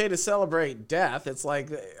 It's okay to celebrate death. It's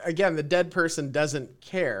like, again, the dead person doesn't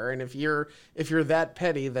care, and if you're that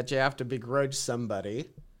petty that you have to begrudge somebody,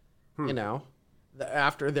 you know,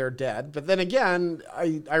 after they're dead. But then again,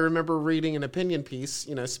 I remember reading an opinion piece,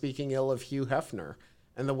 you know, speaking ill of Hugh Hefner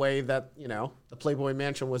and the way that, you know, the Playboy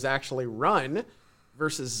Mansion was actually run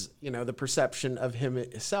versus, you know, the perception of him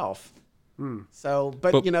itself. So,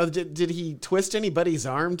 but you know, did he twist anybody's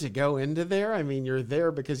arm to go into there? I mean, you're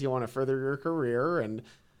there because you want to further your career, and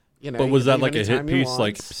you know. But was that like a hit piece,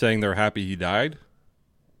 like saying they're happy he died?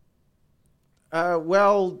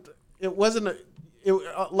 Well, it wasn't.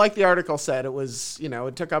 Like the article said, it was, you know,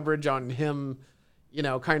 it took umbrage on him, you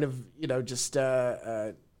know, kind of, you know, just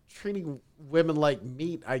treating women like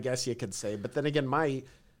meat, I guess you could say. But then again,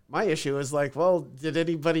 my issue is like, well, did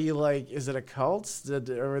anybody, like, is it a cult?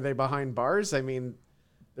 Or are they behind bars? I mean,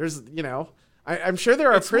 there's, you know, I'm sure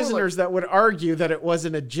there are prisoners that would argue that it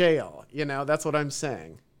wasn't a jail. You know, that's what I'm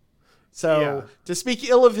saying. So to speak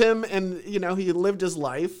ill of him, and, you know, he lived his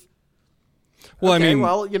life. Well, okay, I mean,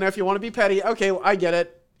 well, you know, if you want to be petty, okay, well, I get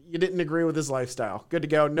it. You didn't agree with his lifestyle. Good to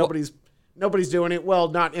go. Nobody's doing it. Well,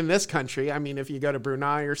 not in this country. I mean, if you go to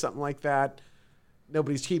Brunei or something like that,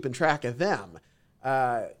 nobody's keeping track of them.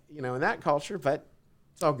 You know, in that culture, but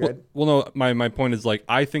it's all good. Well, no, my point is, like,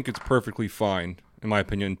 I think it's perfectly fine, in my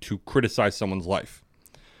opinion, to criticize someone's life.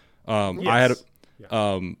 Yes.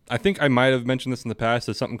 I think I might have mentioned this in the past.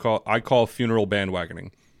 There's something I call funeral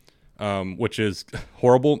bandwagoning, which is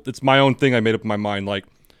horrible. It's my own thing I made up in my mind. Like,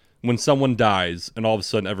 when someone dies and all of a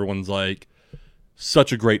sudden everyone's like,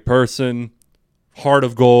 such a great person, heart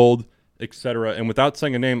of gold, etc. And without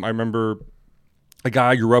saying a name, I remember a guy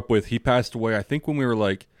I grew up with. He passed away, I think, when we were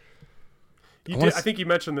like, I think you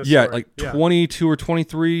mentioned this. Yeah, story. like 22 or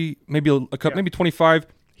 23, maybe a couple, maybe 25.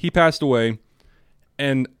 He passed away,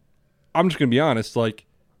 and I'm just gonna be honest. Like,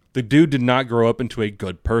 the dude did not grow up into a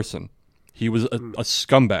good person. He was a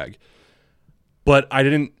scumbag. But I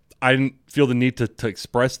didn't feel the need to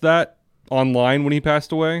express that online when he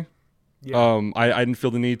passed away. Yeah. I didn't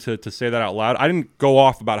feel the need to say that out loud. I didn't go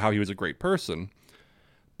off about how he was a great person.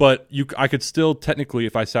 But I could still technically,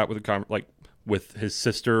 if I sat with with his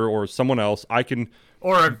sister or someone else, I can,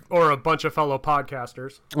 or a bunch of fellow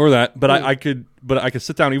podcasters, or that. But I could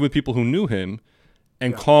sit down even with people who knew him,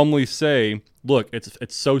 and calmly say, "Look,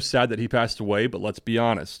 it's so sad that he passed away, but let's be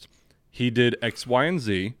honest. He did X, Y, and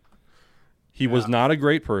Z. He was not a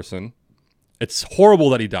great person. It's horrible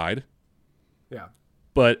that he died. Yeah,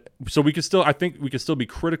 but so I think we could still be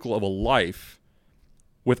critical of a life."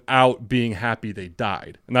 Without being happy they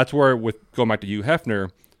died. And that's where, with going back to Hugh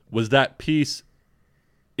Hefner, was that piece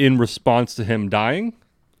in response to him dying?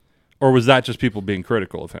 Or was that just people being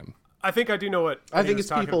critical of him? I think I do know what I think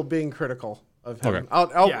it's people being critical of him.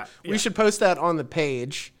 Okay. We should post that on the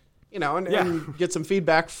page, you know, and get some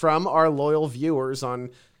feedback from our loyal viewers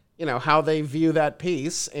on, you know, how they view that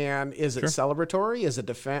piece. And is it celebratory? Is it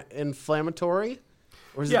inflammatory?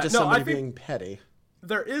 Or is it just somebody being petty?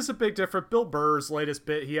 There is a big difference. Bill Burr's latest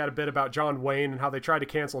bit, he had a bit about John Wayne and how they tried to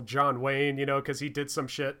cancel John Wayne, you know, because he did some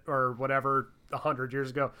shit or whatever 100 years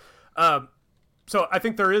ago. So I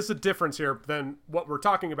think there is a difference here than what we're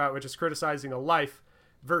talking about, which is criticizing a life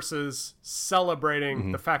versus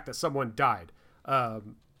celebrating the fact that someone died,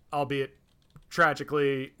 albeit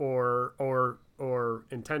tragically or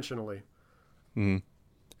intentionally. Mm-hmm.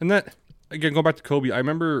 And that, again, going back to Kobe, I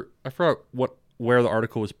forgot where the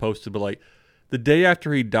article was posted, but like, the day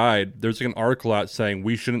after he died, there's like an article out saying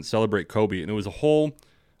we shouldn't celebrate Kobe. And it was a whole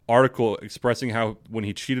article expressing how when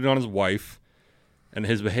he cheated on his wife and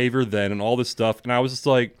his behavior then and all this stuff. And I was just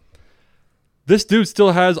like, this dude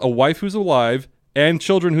still has a wife who's alive and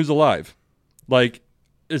children who's alive. Like,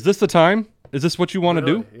 is this the time? Is this what you want to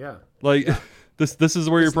do? Yeah. Like, this is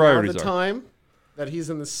where your priorities are. The time that he's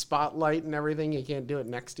in the spotlight and everything, you can't do it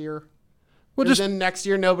next year. Well, then next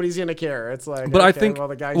year nobody's gonna care. It's like, but okay, I think,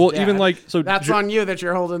 the guy's dead. Even like, so that's on you that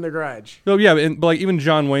you're holding the grudge. No, yeah, but like even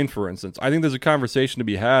John Wayne, for instance, I think there's a conversation to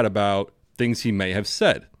be had about things he may have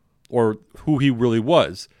said or who he really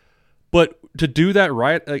was. But to do that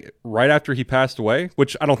right after he passed away,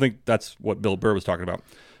 which I don't think that's what Bill Burr was talking about,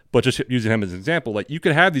 but just using him as an example, like you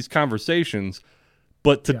could have these conversations,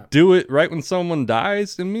 but to do it right when someone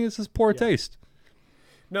dies, to me, it's just poor taste.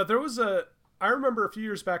 No, I remember a few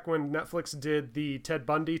years back when Netflix did the Ted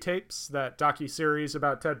Bundy tapes, that docuseries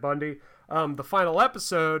about Ted Bundy. The final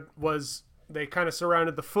episode was they kind of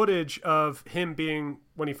surrounded the footage of him being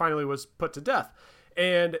when he finally was put to death.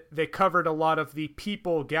 And they covered a lot of the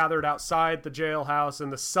people gathered outside the jailhouse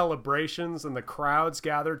and the celebrations and the crowds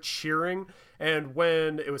gathered cheering. And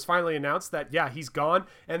when it was finally announced that, yeah, he's gone,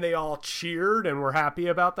 and they all cheered and were happy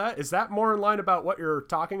about that. Is that more in line about what you're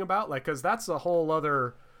talking about? Like, because that's a whole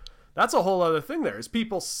other thing there, is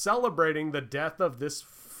people celebrating the death of this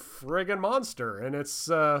friggin' monster. And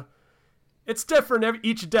it's different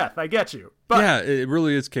each death. I get you. But yeah, it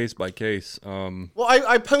really is case by case. Well,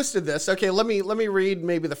 I posted this. Okay, let me read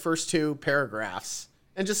maybe the first 2 paragraphs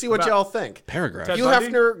and just see what y'all think. Paragraphs.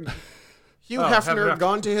 Hugh Hefner,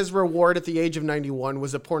 gone to his reward at the age of 91,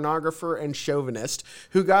 was a pornographer and chauvinist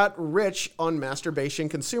who got rich on masturbation,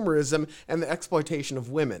 consumerism, and the exploitation of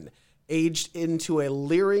women. Aged into a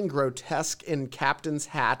leering grotesque in captain's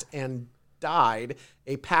hat and died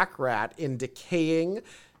a pack rat in decaying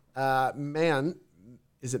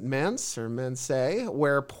is it Mance or Mense,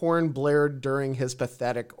 where porn blared during his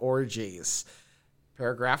pathetic orgies.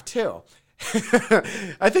 Paragraph 2.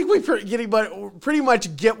 I think we pretty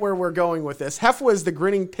much get where we're going with this. Hef was the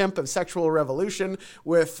grinning pimp of sexual revolution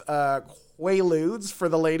with quaaludes for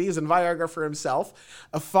the ladies and Viagra for himself,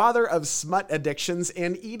 a father of smut addictions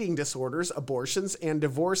and eating disorders, abortions, and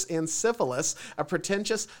divorce and syphilis, a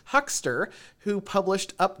pretentious huckster who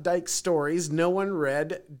published updike stories no one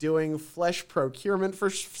read, doing flesh procurement for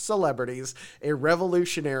celebrities, a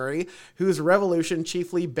revolutionary whose revolution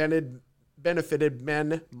chiefly benefited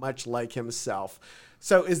men much like himself.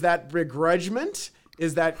 So is that begrudgment?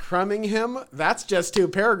 Is that crumbing him? That's just 2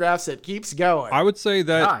 paragraphs. It keeps going. I would say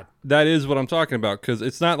that that is what I'm talking about, because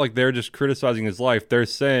it's not like they're just criticizing his life. They're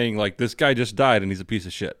saying, like, this guy just died and he's a piece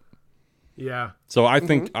of shit. Yeah. So I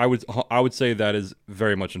think I would say that is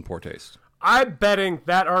very much in poor taste. I'm betting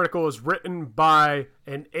that article was written by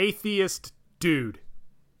an atheist dude.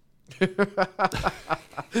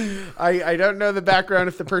 I don't know the background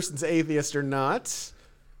if the person's atheist or not.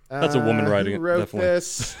 That's a woman writing it. Who wrote definitely.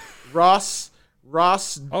 this? Ross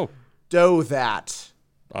Dothat.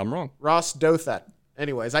 I'm wrong. Ross Dothat.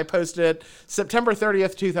 Anyways, I posted it September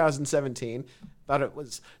 30th, 2017. Thought it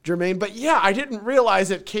was germane, but yeah, I didn't realize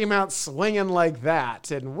it came out swinging like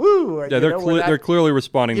that. And woo! Yeah, they're clearly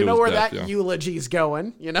responding. You to know his where death, that eulogy's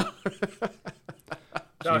going. You know.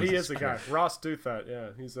 No, he is the guy. Ross Dothat. Yeah,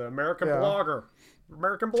 he's an American blogger.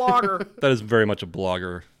 American blogger. That is very much a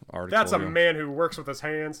blogger article. That's a man who works with his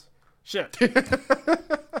hands. Shit.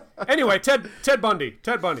 Anyway, Ted Bundy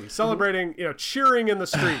celebrating, cheering in the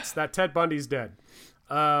streets that Ted Bundy's dead.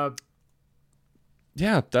 Yeah,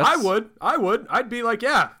 I would. I'd be like,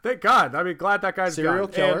 yeah, thank God. I'd be glad that guy's serial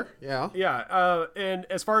gone. killer. Yeah. And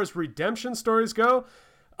as far as redemption stories go,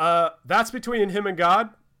 that's between him and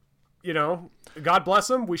God. God bless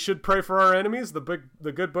him. We should pray for our enemies. The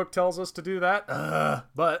good book tells us to do that.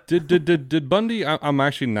 But did Bundy? I'm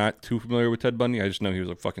actually not too familiar with Ted Bundy. I just know he was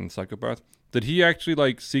a fucking psychopath. Did he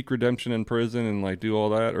actually seek redemption in prison and do all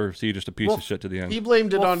that, or is he just a piece of shit to the end? He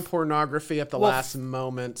blamed it on pornography at the last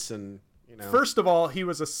moments, and First of all, he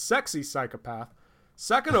was a sexy psychopath.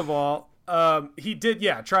 Second of all, he did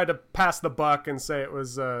try to pass the buck and say it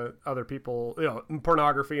was other people,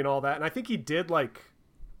 pornography and all that. And I think he did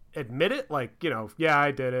admit it, I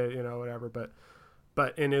did it, whatever,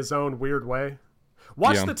 but in his own weird way.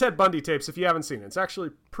 Watch the Ted Bundy tapes if you haven't seen it. It's actually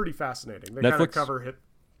pretty fascinating. They kind of cover it.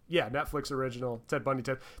 Yeah, Netflix original Ted Bundy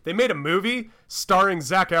tape. They made a movie starring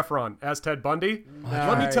Zac Efron as Ted Bundy. Nice.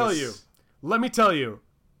 Let me tell you,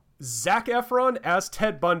 Zac Efron as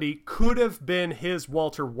Ted Bundy could have been his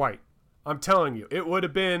Walter White. I'm telling you, it would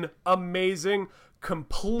have been amazing.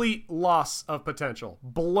 Complete loss of potential.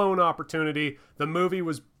 Blown opportunity. The movie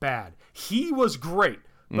was bad. He was great,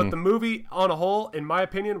 but the movie on a whole, in my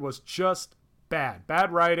opinion, was just bad.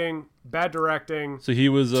 Bad writing, bad directing. So he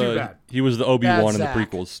was bad. He was the Obi-Wan in the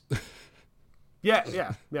prequels. Yeah.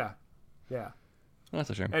 That's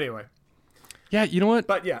a shame. Anyway. Yeah, you know what?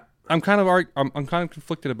 But yeah. I'm kind of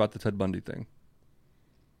conflicted about the Ted Bundy thing.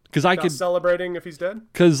 Because I could celebrating if he's dead?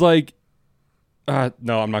 Because no,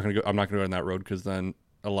 I'm not gonna go down that road, because then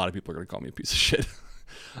a lot of people are gonna call me a piece of shit.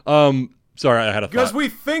 Sorry, I had a thought. Because we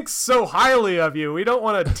think so highly of you. We don't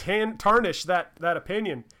want to tarnish that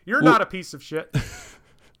opinion. You're not a piece of shit.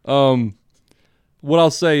 What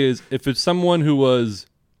I'll say is, if it's someone who was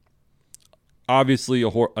obviously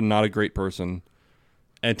not a great person,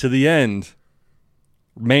 and to the end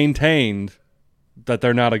maintained that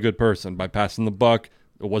they're not a good person by passing the buck,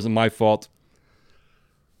 it wasn't my fault,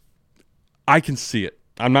 I can see it.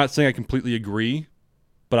 I'm not saying I completely agree,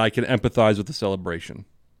 but I can empathize with the celebration.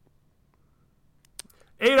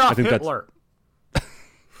 Adolf Hitler.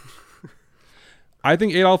 I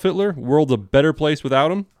think Adolf Hitler, world's a better place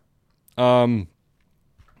without him.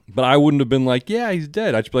 But I wouldn't have been like, yeah, he's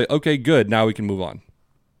dead. I'd just be like, okay, good. Now we can move on.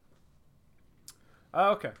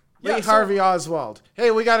 Okay. Lee Harvey Oswald.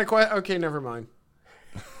 Hey, we got a question. Okay, never mind.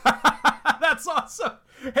 That's awesome.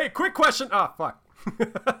 Hey, quick question. Oh, fuck.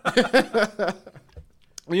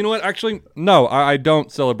 You know what? Actually, no, I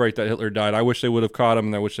don't celebrate that Hitler died. I wish they would have caught him,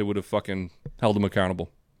 and I wish they would have fucking held him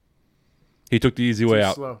accountable. He took the easy way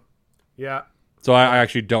out. Slow. Yeah. So I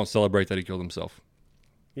actually don't celebrate that he killed himself.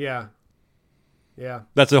 Yeah. Yeah.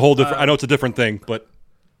 That's a whole different... I know it's a different thing, but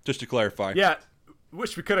just to clarify. Yeah.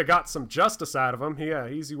 Wish we could have got some justice out of him. Yeah,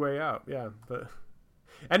 easy way out. Yeah, but...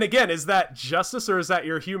 And again, is that justice or is that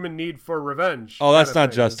your human need for revenge? Oh, that's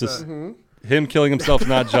not justice. Him killing himself is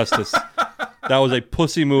not justice. That was a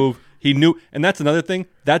pussy move. He knew, and that's another thing.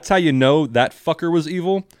 That's how you know that fucker was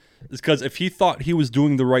evil, is because if he thought he was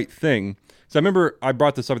doing the right thing. So I remember I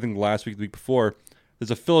brought this up, I think, last week, the week before.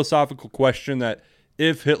 There's a philosophical question that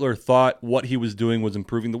if Hitler thought what he was doing was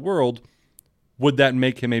improving the world, would that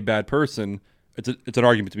make him a bad person? It's an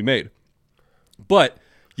argument to be made. But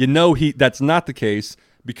you know that's not the case,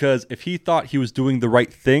 because if he thought he was doing the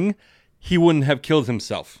right thing, he wouldn't have killed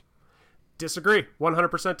himself. Disagree.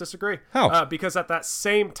 100% disagree. How? Because at that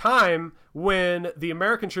same time, when the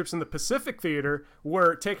American troops in the Pacific Theater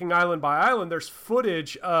were taking island by island, there's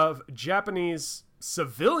footage of Japanese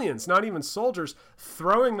civilians, not even soldiers,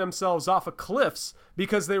 throwing themselves off of cliffs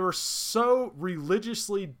because they were so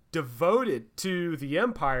religiously devoted to the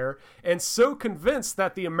empire and so convinced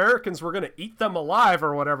that the Americans were going to eat them alive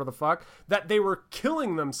or whatever the fuck, that they were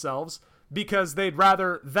killing themselves because they'd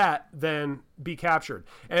rather that than be captured.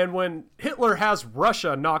 And when Hitler has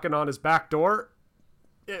Russia knocking on his back door,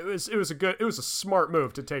 it was a smart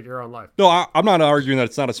move to take your own life. No, I'm not arguing that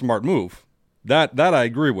it's not a smart move. That I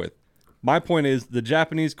agree with. My point is, the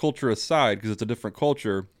Japanese culture aside, because it's a different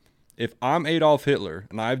culture, if I'm Adolf Hitler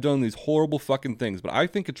and I've done these horrible fucking things, but I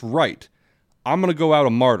think it's right, I'm going to go out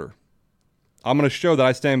a martyr. I'm going to show that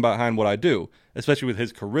I stand behind what I do, especially with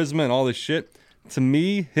his charisma and all this shit. To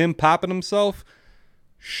me, him popping himself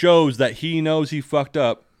shows that he knows he fucked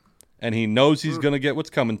up and he knows he's going to get what's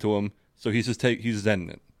coming to him, so he's just ending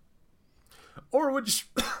it. Or would you...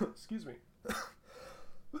 excuse me.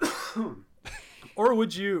 Or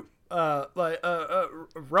would you...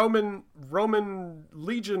 Roman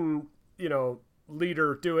Legion,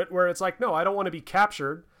 leader do it, where it's like, no, I don't want to be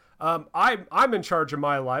captured. I'm in charge of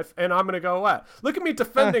my life, and I'm going to go at. Look at me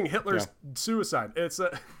defending Hitler's suicide. It's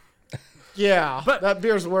a... Yeah, but that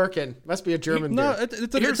beer's working. Must be a German beer. No,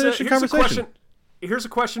 it's an interesting conversation. Here's a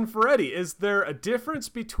question for Eddie. Is there a difference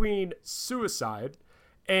between suicide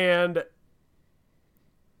and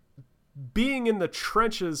being in the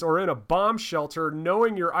trenches or in a bomb shelter,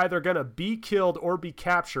 knowing you're either going to be killed or be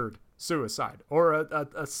captured? Suicide, or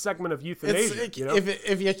a segment of euthanasia.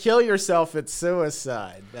 If you kill yourself, it's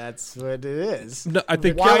suicide. That's what it is. No, I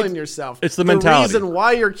think killing yourself. It's the mentality. The reason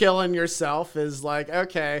why you're killing yourself is like,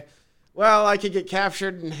 okay, well, I could get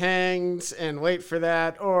captured and hanged and wait for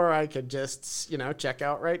that, or I could just, check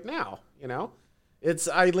out right now. It's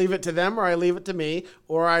I leave it to them, or I leave it to me,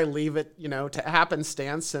 or I leave it, to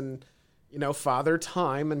happenstance and, Father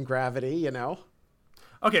Time and gravity.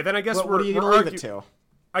 Okay, then I guess what are you going to leave it to?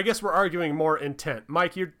 I guess we're arguing more intent.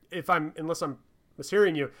 Mike, unless I'm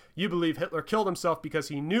mishearing you, you believe Hitler killed himself because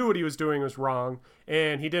he knew what he was doing was wrong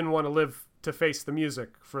and he didn't want to live to face the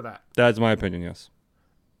music for that. That's my opinion, yes.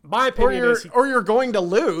 My opinion is... Or you're going to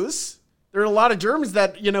lose. There are a lot of Germans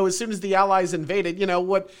that, as soon as the Allies invaded,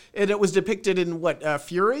 it was depicted in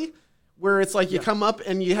Fury, where it's like you come up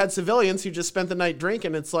and you had civilians who just spent the night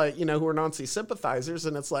drinking. It's like, who are Nazi sympathizers.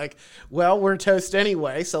 And it's like, well, we're toast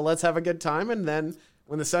anyway, so let's have a good time. And then...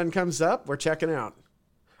 when the sun comes up, we're checking out.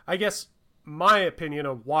 I guess my opinion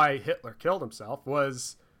of why Hitler killed himself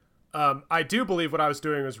was, I do believe what I was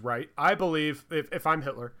doing was right. I believe, if I'm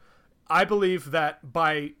Hitler, I believe that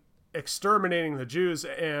by exterminating the Jews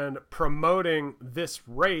and promoting this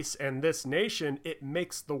race and this nation, it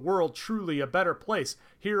makes the world truly a better place.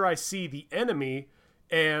 Here I see the enemy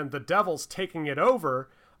and the devil's taking it over.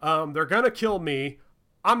 They're going to kill me.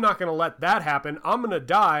 I'm not going to let that happen. I'm going to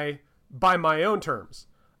die by my own terms.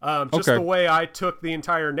 Just the way I took the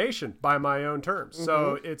entire nation by my own terms. Mm-hmm.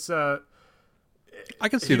 So it's I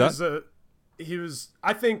can see that.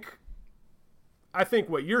 I think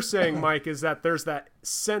what you're saying, Mike, is that there's that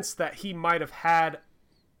sense that he might have had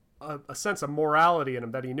a sense of morality in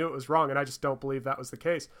him, that he knew it was wrong, and I just don't believe that was the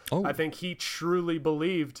case. Oh. I think he truly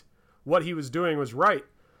believed what he was doing was right.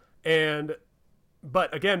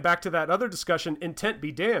 But again, back to that other discussion, intent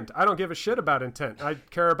be damned. I don't give a shit about intent. I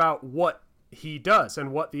care about what he does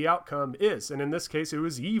and what the outcome is. And in this case, it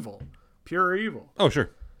was evil. Pure evil. Oh,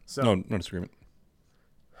 sure. So, no disagreement.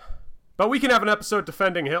 But we can have an episode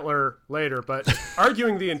defending Hitler later. But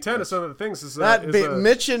arguing the intent of some of the things is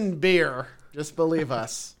Mitch and beer. Just believe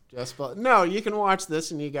us. No, you can watch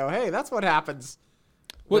this and you go, hey, that's what happens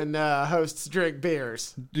when hosts drink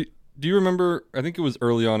beers. Do you remember, I think it was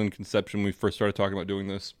early on in conception when we first started talking about doing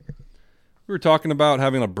this. We were talking about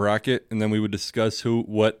having a bracket, and then we would discuss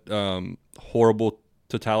what horrible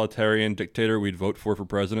totalitarian dictator we'd vote for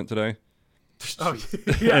president today. Oh,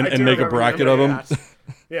 yeah, and make a bracket of them.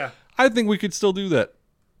 Yeah. I think we could still do that.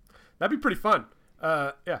 That'd be pretty fun.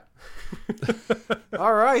 Yeah.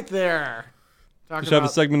 All right there. Just have a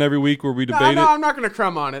segment every week where we debate it. No, I'm not going to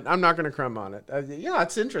crumb on it. Yeah,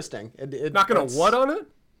 it's interesting. Not going to what on it?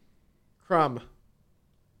 Crumb.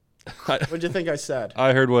 What'd you think I said?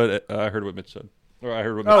 I heard what Mitch said. Or I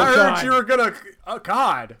heard what. I heard you were gonna. Oh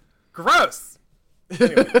God, gross.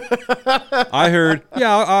 Anyway. I heard.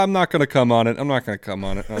 Yeah, I'm not gonna come on it. I'm not gonna come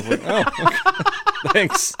on it. And I was like, oh, okay.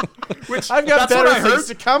 Thanks. Which I've got better things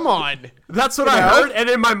to come on. That's what I heard, and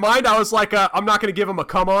in my mind, I was like, I'm not gonna give him a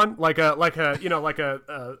come on, like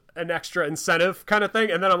an extra incentive kind of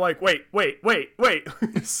thing. And then I'm like, wait.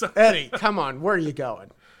 So, Eddie, come on, where are you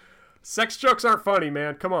going? Sex jokes aren't funny,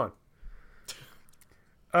 man. Come on.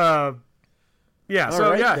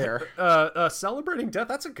 Celebrating death.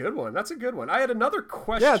 That's a good one. I had another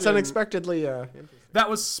question. Yeah, it's unexpectedly that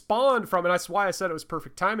was spawned from, and that's why I said it was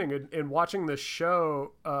perfect timing in watching this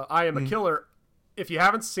show. I Am a Killer. If you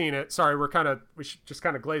haven't seen it, sorry, we just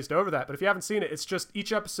kind of glazed over that. But if you haven't seen it, it's just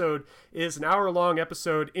each episode is an hour-long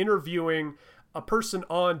episode interviewing a person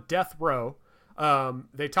on death row.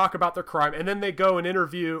 They talk about their crime, and then they go and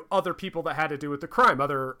interview other people that had to do with the crime,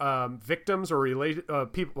 other victims or related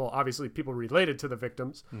people. Well, obviously, people related to the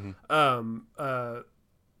victims,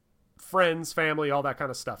 friends, family, all that kind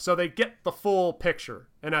of stuff. So they get the full picture,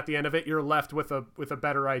 and at the end of it, you're left with a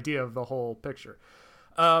better idea of the whole picture.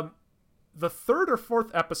 The third or fourth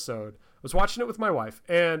episode, I was watching it with my wife,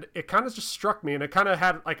 and it kind of just struck me, and it kind of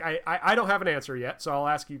had like I don't have an answer yet, so I'll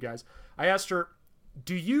ask you guys. I asked her,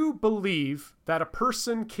 do you believe that a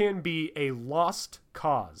person can be a lost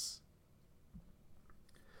cause?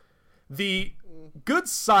 The good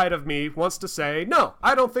side of me wants to say, no,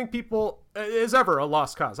 I don't think people is ever a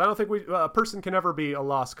lost cause. I don't think a person can ever be a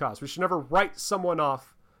lost cause. We should never write someone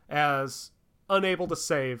off as unable to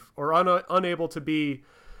save or unable to be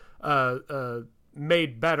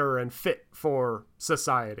made better and fit for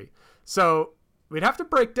society. So we'd have to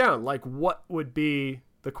break down, like, what would be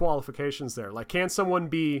the qualifications there. Like, can someone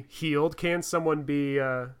be healed? Can someone be,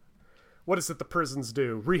 what is it the prisons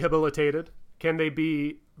do? Rehabilitated? Can they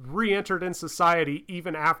be re-entered in society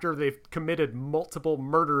even after they've committed multiple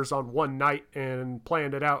murders on one night and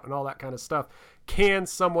planned it out and all that kind of stuff? Can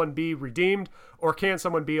someone be redeemed, or can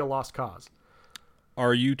someone be a lost cause?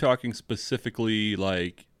 Are you talking specifically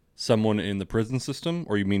like someone in the prison system,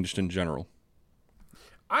 or you mean just in general?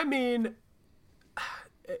 I mean,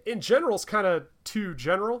 in general, it's kind of too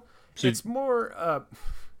general. So it's more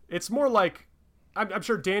like, I'm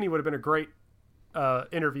sure Danny would have been a great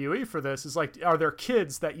interviewee for this. Is like, are there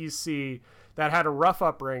kids that you see that had a rough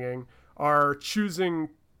upbringing, are choosing,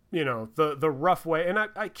 the rough way? And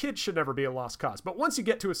kids should never be a lost cause. But once you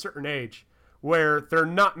get to a certain age where they're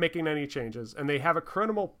not making any changes and they have a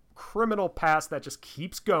criminal past that just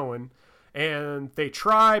keeps going, and they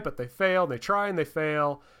try but they fail, they try and they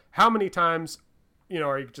fail, how many times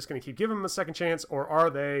are you just going to keep giving them a second chance, or are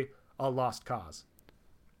they a lost cause?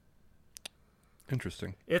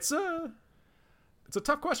 Interesting. It's a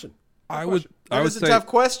tough question. I would say it's a tough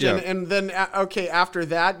question. Yeah. And then, okay, after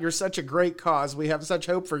that, you're such a great cause. We have such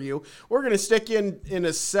hope for you. We're going to stick you in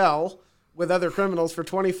a cell with other criminals for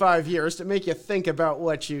 25 years to make you think about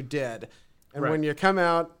what you did. And when you come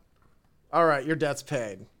out, all right, your debt's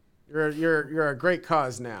paid. You're a great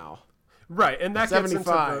cause now. Right, and that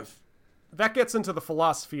 75. Gets into the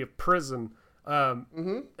philosophy of prison.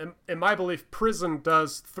 In my belief, prison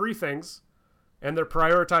does three things, and they're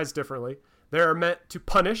prioritized differently. They're meant to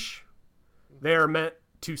punish, they are meant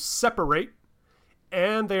to separate,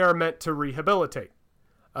 and they are meant to rehabilitate.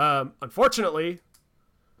 Unfortunately,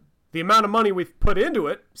 the amount of money we've put into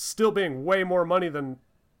it, still being way more money than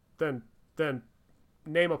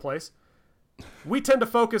name a place, we tend to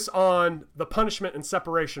focus on the punishment and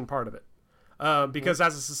separation part of it. Because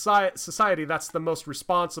as a society, that's the most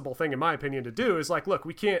responsible thing, in my opinion, to do. Is like, look,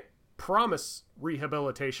 we can't promise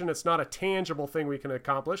rehabilitation. It's not a tangible thing we can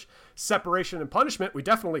accomplish. Separation and punishment, we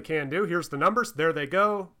definitely can do. Here's the numbers. There they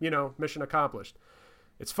go. Mission accomplished.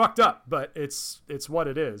 It's fucked up, but it's what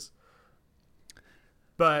it is.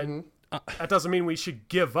 But that doesn't mean we should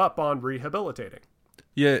give up on rehabilitating.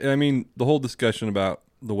 Yeah, I mean, the whole discussion about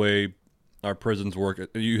the way our prisons work.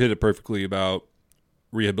 You hit it perfectly about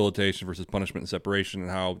rehabilitation versus punishment and separation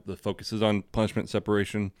and how the focus is on punishment and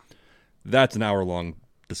separation. That's an hour-long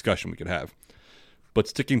discussion we could have. But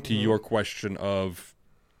sticking to your question of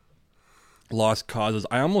lost causes,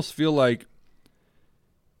 I almost feel like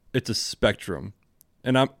it's a spectrum.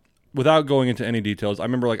 And I'm without going into any details, I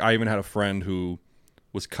remember I even had a friend who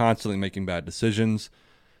was constantly making bad decisions,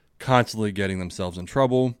 constantly getting themselves in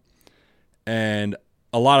trouble, and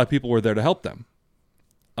a lot of people were there to help them.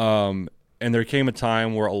 And there came a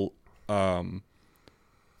time where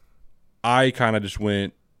I kind of just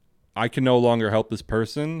went, I can no longer help this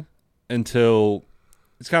person until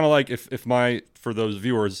it's kind of like if my, for those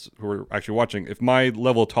viewers who are actually watching, if my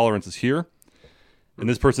level of tolerance is here and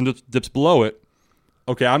this person dips below it,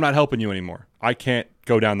 okay, I'm not helping you anymore. I can't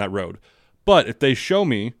go down that road. But if they show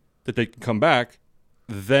me that they can come back,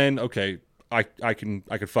 then okay, I can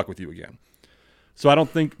fuck with you again. So I don't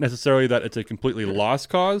think necessarily that it's a completely lost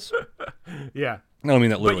cause. Yeah. I don't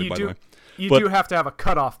mean that literally, by the way. You do have to have a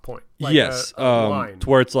cutoff point. Like yes. a line. To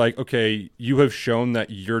where it's like, okay, you have shown that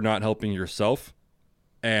you're not helping yourself,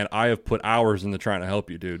 and I have put hours into trying to help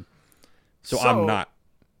you, dude. So I'm not.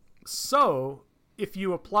 So if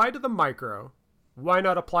you apply to the micro, why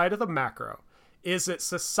not apply to the macro? Is it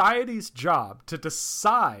society's job to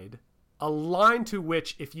decide a line to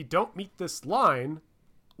which, if you don't meet this line,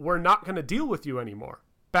 we're not going to deal with you anymore?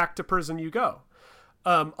 Back to prison you go.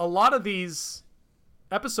 A lot of these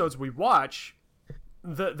episodes we watch,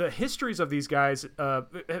 the histories of these guys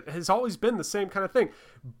has always been the same kind of thing.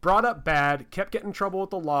 Brought up bad, kept getting in trouble with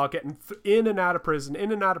the law, getting in and out of prison,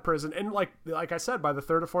 and like I said, by the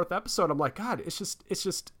third or fourth episode, I'm like, God, it's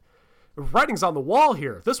just writing's on the wall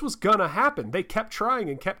here. This was gonna happen. They kept trying,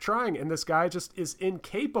 and this guy just is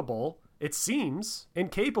incapable. It seems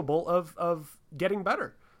incapable of getting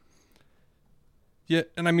better. Yeah,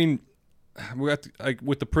 and I mean, we have to,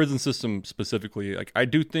 with the prison system specifically, I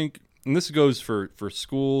do think, and this goes for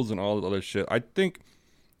schools and all the other shit, I think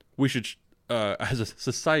we should, as a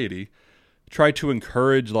society, try to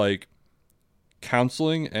encourage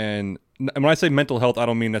counseling and when I say mental health, I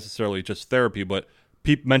don't mean necessarily just therapy, but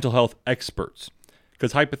mental health experts.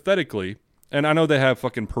 Because hypothetically, and I know they have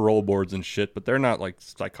fucking parole boards and shit, but they're not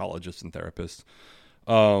psychologists and therapists.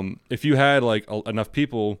 If you had enough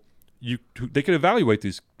people, they could evaluate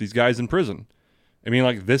these guys in prison. I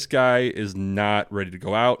mean, this guy is not ready to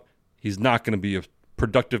go out. He's not going to be a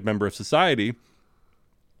productive member of society.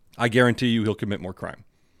 I guarantee you he'll commit more crime.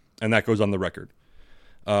 And that goes on the record.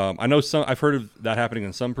 I know I've heard of that happening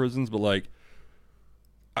in some prisons, but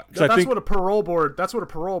that's what a parole board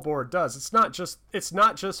does. It's not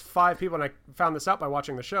just 5 people, and I found this out by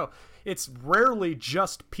watching the show. It's rarely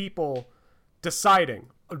just people deciding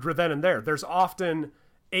then and there. There's often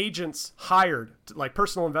agents hired,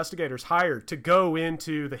 personal investigators hired to go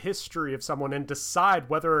into the history of someone and decide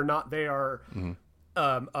whether or not they are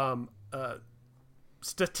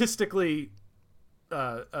statistically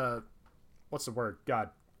what's the word? God,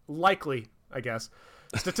 likely, I guess.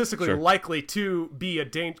 Statistically sure. likely to be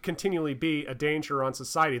continually be a danger on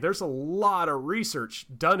society. There's a lot of research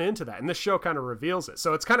done into that, and this show kind of reveals it.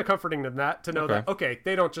 So it's kind of comforting to know that, okay,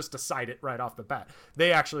 they don't just decide it right off the bat.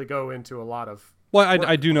 They actually go into a lot of Well,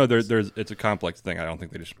 I do know it's a complex thing. I don't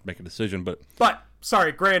think they just make a decision, but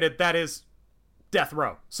sorry, granted, that is death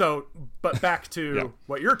row. So, but back to yeah.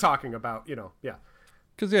 what you're talking about, yeah.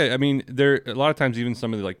 Because I mean, there a lot of times, even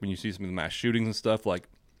some of the when you see some of the mass shootings and stuff,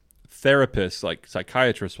 therapists,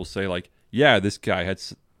 psychiatrists will say, yeah, this guy had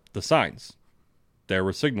the signs. There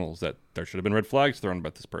were signals that there should have been red flags thrown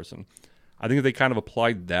about this person. I think they kind of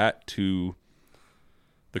applied that to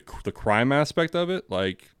the crime aspect of it.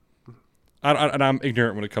 And I'm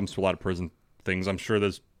ignorant when it comes to a lot of prison things. I'm sure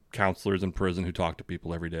there's counselors in prison who talk to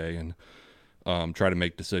people every day and try to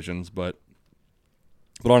make decisions. But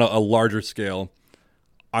on a larger scale,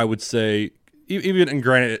 I would say, even, and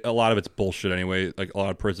granted, a lot of it's bullshit anyway. A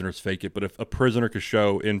lot of prisoners fake it. But if a prisoner could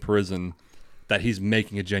show in prison that he's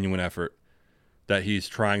making a genuine effort, that he's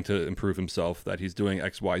trying to improve himself, that he's doing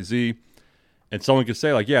X, Y, Z, and someone could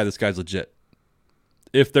say, yeah, this guy's legit.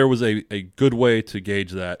 If there was a good way to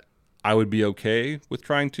gauge that, I would be okay with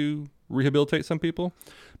trying to rehabilitate some people.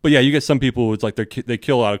 But yeah, you get some people who it's they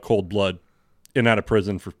kill out of cold blood in and out of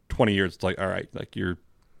prison for 20 years. It's all right, you're...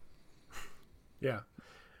 Yeah.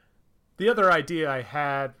 The other idea I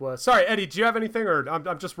had was, sorry, Eddie, do you have anything, or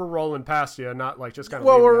we're rolling past you, not just kind of.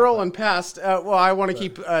 Well, we're rolling past. I want to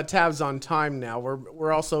keep tabs on time now.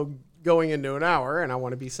 We're also going into an hour, and I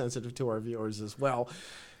want to be sensitive to our viewers as well.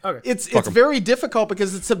 Okay. It's very difficult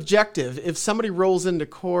because it's subjective. If somebody rolls into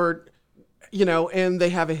court, and they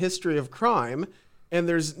have a history of crime, and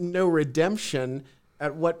there's no redemption,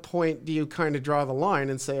 at what point do you kind of draw the line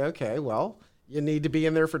and say, okay, well, you need to be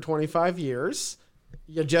in there for 25 years.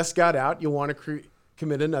 You just got out. You want to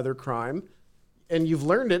commit another crime. And you've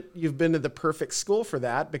learned it. You've been to the perfect school for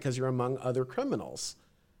that because you're among other criminals.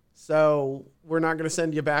 So we're not going to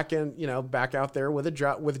send you back back out there with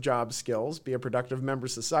job skills, be a productive member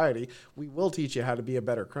of society. We will teach you how to be a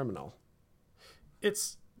better criminal.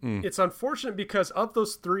 It's unfortunate because of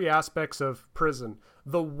those three aspects of prison,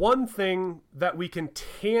 the one thing that we can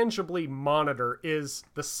tangibly monitor is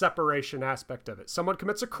the separation aspect of it. Someone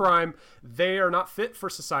commits a crime, they are not fit for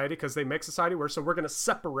society because they make society worse, so we're going to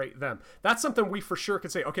separate them. That's something we for sure can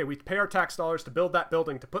say, okay, we pay our tax dollars to build that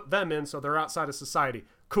building, to put them in so they're outside of society.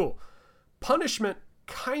 Cool. Punishment,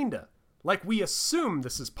 kinda. Like, we assume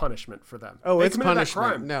this is punishment for them. Oh, it's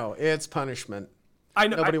punishment. No, it's punishment. I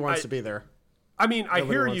know. Nobody wants to be there. I mean, I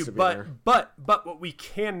hear you, but what we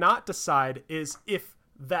cannot decide is if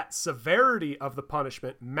that severity of the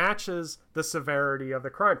punishment matches the severity of the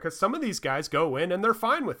crime. Because some of these guys go in and they're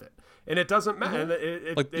fine with it, and it doesn't matter.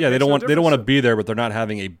 They don't want to be there, but they're not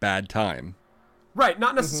having a bad time. Right,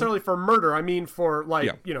 not necessarily for murder. I mean, for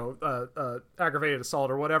aggravated assault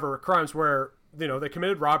or whatever crimes where they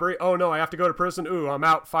committed robbery. Oh no, I have to go to prison. Ooh, I'm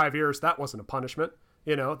out 5 years. That wasn't a punishment.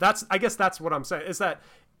 I guess that's what I'm saying is that.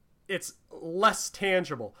 It's less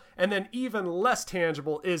tangible. And then even less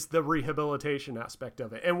tangible is the rehabilitation aspect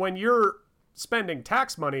of it. And when you're spending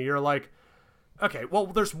tax money, you're like, okay, well,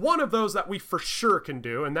 there's one of those that we for sure can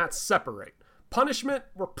do, and that's separate. Punishment,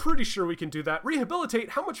 we're pretty sure we can do that.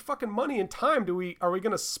 Rehabilitate, how much fucking money and time are we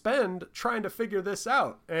going to spend trying to figure this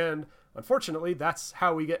out? And unfortunately, that's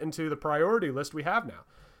how we get into the priority list we have now.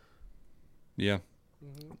 Yeah.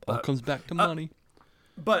 All comes back to money.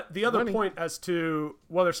 But the other point as to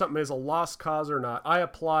whether something is a lost cause or not, I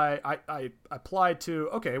apply to,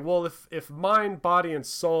 okay, well, if mind, body, and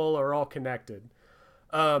soul are all connected,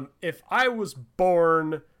 if I was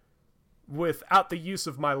born without the use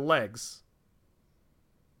of my legs,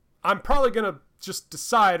 I'm probably going to just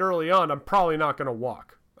decide early on I'm probably not going to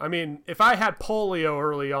walk. I mean, if I had polio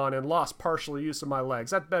early on and lost partial use of my legs,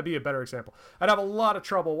 that'd be a better example. I'd have a lot of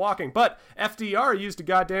trouble walking. But FDR used a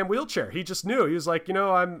goddamn wheelchair. He just knew. He was like,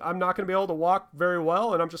 I'm not going to be able to walk very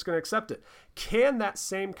well, and I'm just going to accept it. Can that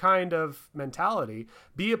same kind of mentality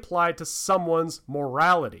be applied to someone's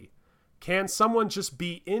morality? Can someone just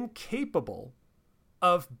be incapable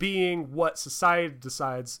of being what society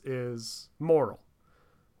decides is moral?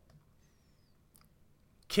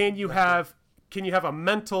 Can you have a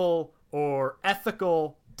mental or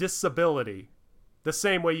ethical disability the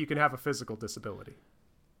same way you can have a physical disability?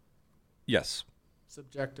 Yes.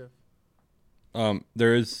 Subjective.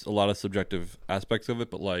 There is a lot of subjective aspects of it,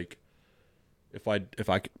 but like, if I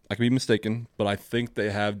could be mistaken, but I think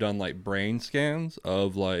they have done like brain scans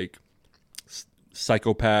of like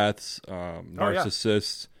psychopaths,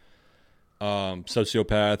 narcissists,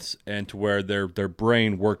 sociopaths, and to where their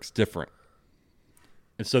brain works different.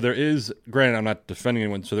 And so there is, granted, I'm not defending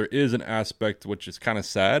anyone, so there is an aspect which is kind of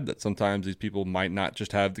sad that sometimes these people might not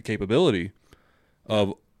just have the capability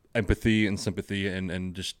of empathy and sympathy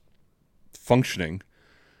and just functioning.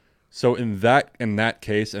 So in that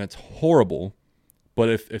case, and it's horrible, but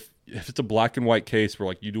if it's a black and white case where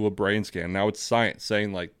like you do a brain scan, now it's science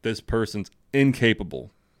saying like this person's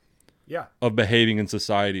incapable of behaving in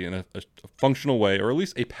society in a functional way, or at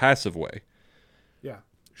least a passive way. Yeah.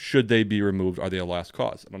 Should they be removed? Are they a last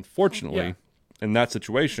cause? And unfortunately, in that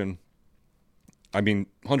situation, I mean,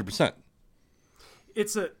 100%.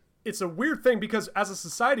 It's a weird thing because as a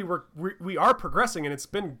society, we are progressing, and it's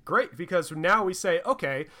been great because now we say,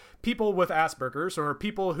 okay, people with Asperger's or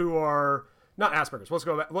people who are not Asperger's. Let's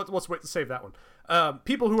go back. Let's wait to save that one.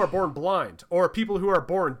 People who are born blind or people who are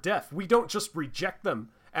born deaf. We don't just reject them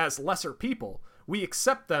as lesser people. We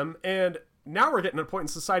accept them, and now we're getting to a point in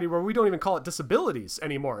society where we don't even call it disabilities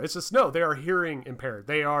anymore. It's just, no, they are hearing impaired.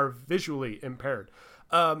 They are visually impaired.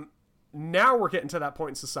 Now we're getting to that point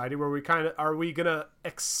in society where are we going to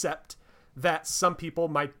accept that some people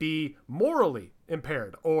might be morally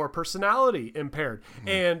impaired or personality impaired? Mm-hmm.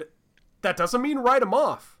 And that doesn't mean write them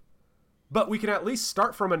off, but we can at least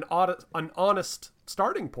start from an honest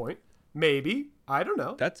starting point. Maybe. I don't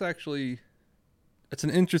know. It's an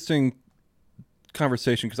interesting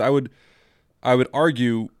conversation because I would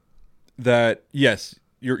argue that, yes,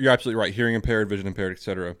 you're absolutely right. Hearing impaired, vision impaired,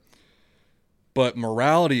 etc. But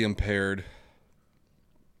morality impaired,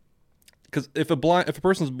 because if a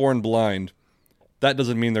person's born blind, that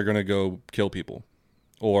doesn't mean they're going to go kill people,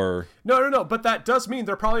 or no. But that does mean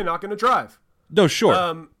they're probably not going to drive. No,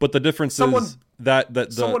 sure. But the difference is that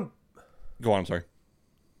go on. I'm sorry.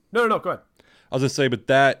 No. Go ahead. I was gonna say, but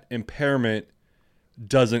that impairment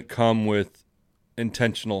doesn't come with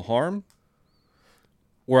intentional harm.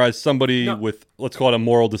 Whereas somebody with, let's call it a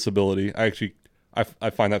moral disability, I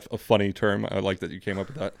find that a funny term. I like that you came up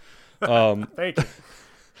with that. Thank you.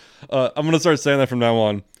 I'm gonna start saying that from now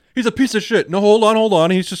on. He's a piece of shit. No, hold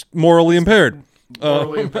on. He's just morally impaired.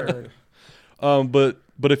 Morally impaired.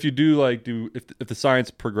 But if you if the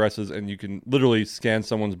science progresses and you can literally scan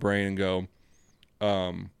someone's brain and go,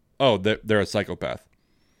 oh, they're a psychopath.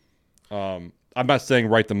 I'm not saying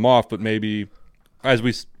write them off, but maybe as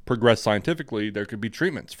we progress scientifically, there could be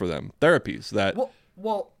treatments for them, therapies that.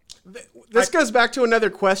 Well, this goes back to another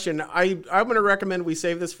question. I'm going to recommend we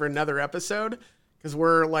save this for another episode because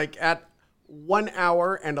we're like at 1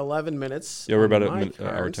 hour and 11 minutes. Yeah, we're about an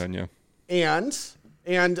hour 10. Yeah,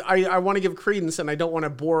 and I want to give credence, and I don't want to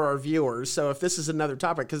bore our viewers. So if this is another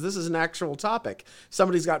topic, because this is an actual topic,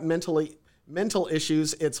 somebody's got mental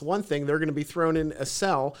issues. It's one thing. They're going to be thrown in a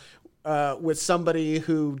cell with somebody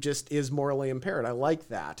who just is morally impaired. I like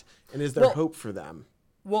that. And is there hope for them?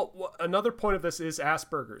 Well, another point of this is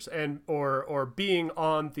Asperger's or being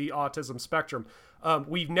on the autism spectrum.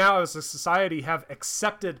 We now, as a society, have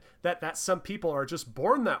accepted that some people are just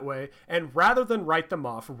born that way, and rather than write them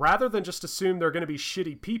off, rather than just assume they're going to be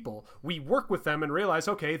shitty people, we work with them and realize,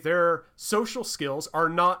 okay, their social skills are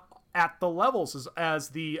not at the levels as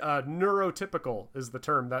the neurotypical is the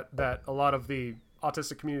term that a lot of the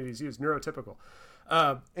autistic communities use, neurotypical.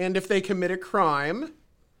 And if they commit a crime,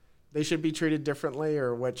 they should be treated differently,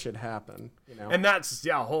 or what should happen, you know? And that's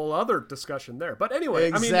a whole other discussion there. But anyway,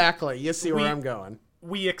 exactly. You see where I'm going.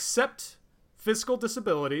 We accept physical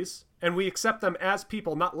disabilities, and we accept them as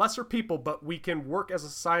people, not lesser people, but we can work as a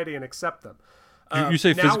society and accept them. You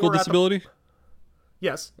say physical disability?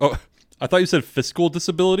 Yes. Oh, I thought you said fiscal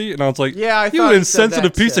disability, and I was like, yeah, I you thought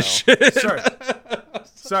insensitive piece of shit.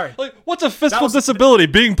 Sorry. Like, what's a fiscal disability?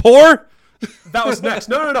 Being poor? That was next.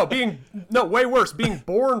 No, way worse. Being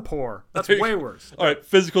born poor. That's way worse. All right,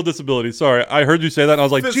 physical disability. Sorry, I heard you say that, and I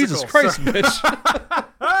was like, Jesus Christ, Mitch.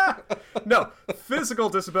 No, physical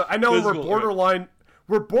disability. I know we're borderline.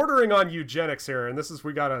 We're bordering on eugenics here, and this is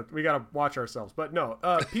we gotta watch ourselves. But no,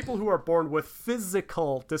 people who are born with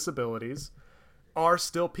physical disabilities are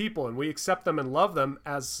still people, and we accept them and love them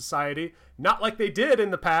as society. Not like they did in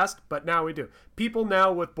the past, but now we do. People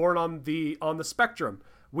now born on the spectrum.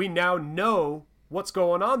 We now know what's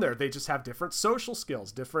going on there. They just have different social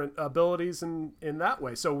skills, different abilities in that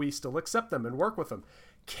way. So we still accept them and work with them.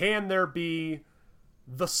 Can there be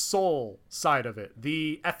the soul side of it,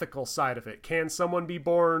 the ethical side of it? Can someone be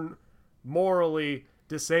born morally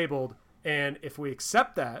disabled? And if we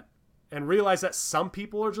accept that and realize that some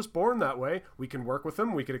people are just born that way, we can work with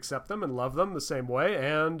them, we can accept them and love them the same way.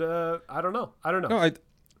 And I don't know. No,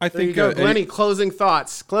 I think there you go, Glenny. Closing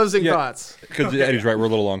thoughts. Because Eddie's right. We're a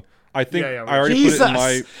little long. I think I already Jesus. put it in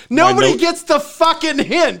my Nobody gets the fucking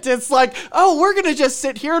hint. It's like, oh, we're gonna just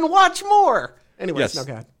sit here and watch more. Anyways, yes. No,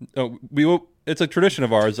 go ahead. We will. It's a tradition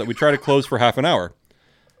of ours that we try to close for half an hour.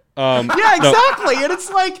 Yeah, exactly. And it's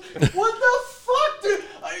like, what the fuck, dude?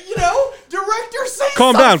 Director, say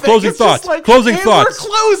Calm something. down. Closing thoughts. Like, closing thoughts.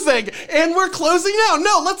 We're closing now.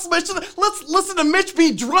 No, let's listen to Mitch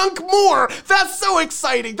be drunk more. That's so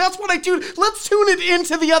exciting. That's what I tune. Let's tune it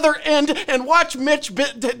into the other end and watch Mitch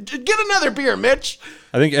get another beer, Mitch.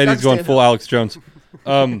 I think Eddie's going full Alex Jones.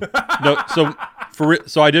 No, so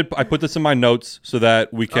I put this in my notes so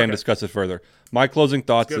that we can discuss it further. My closing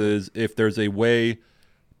thoughts is if there's a way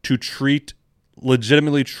to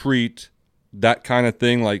legitimately treat that kind of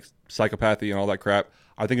thing, like psychopathy and all that crap,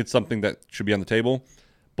 I think it's something that should be on the table.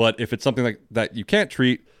 But if it's something that you can't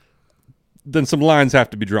treat, then some lines have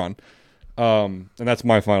to be drawn. And that's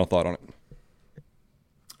my final thought on it.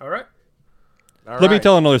 All right. Let me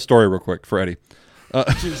tell another story real quick for Eddie.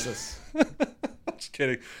 Jesus. Just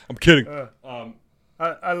kidding. I'm kidding.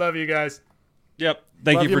 I love you guys. Yep.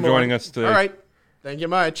 Thank you for joining us today. All right. Thank you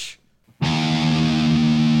much.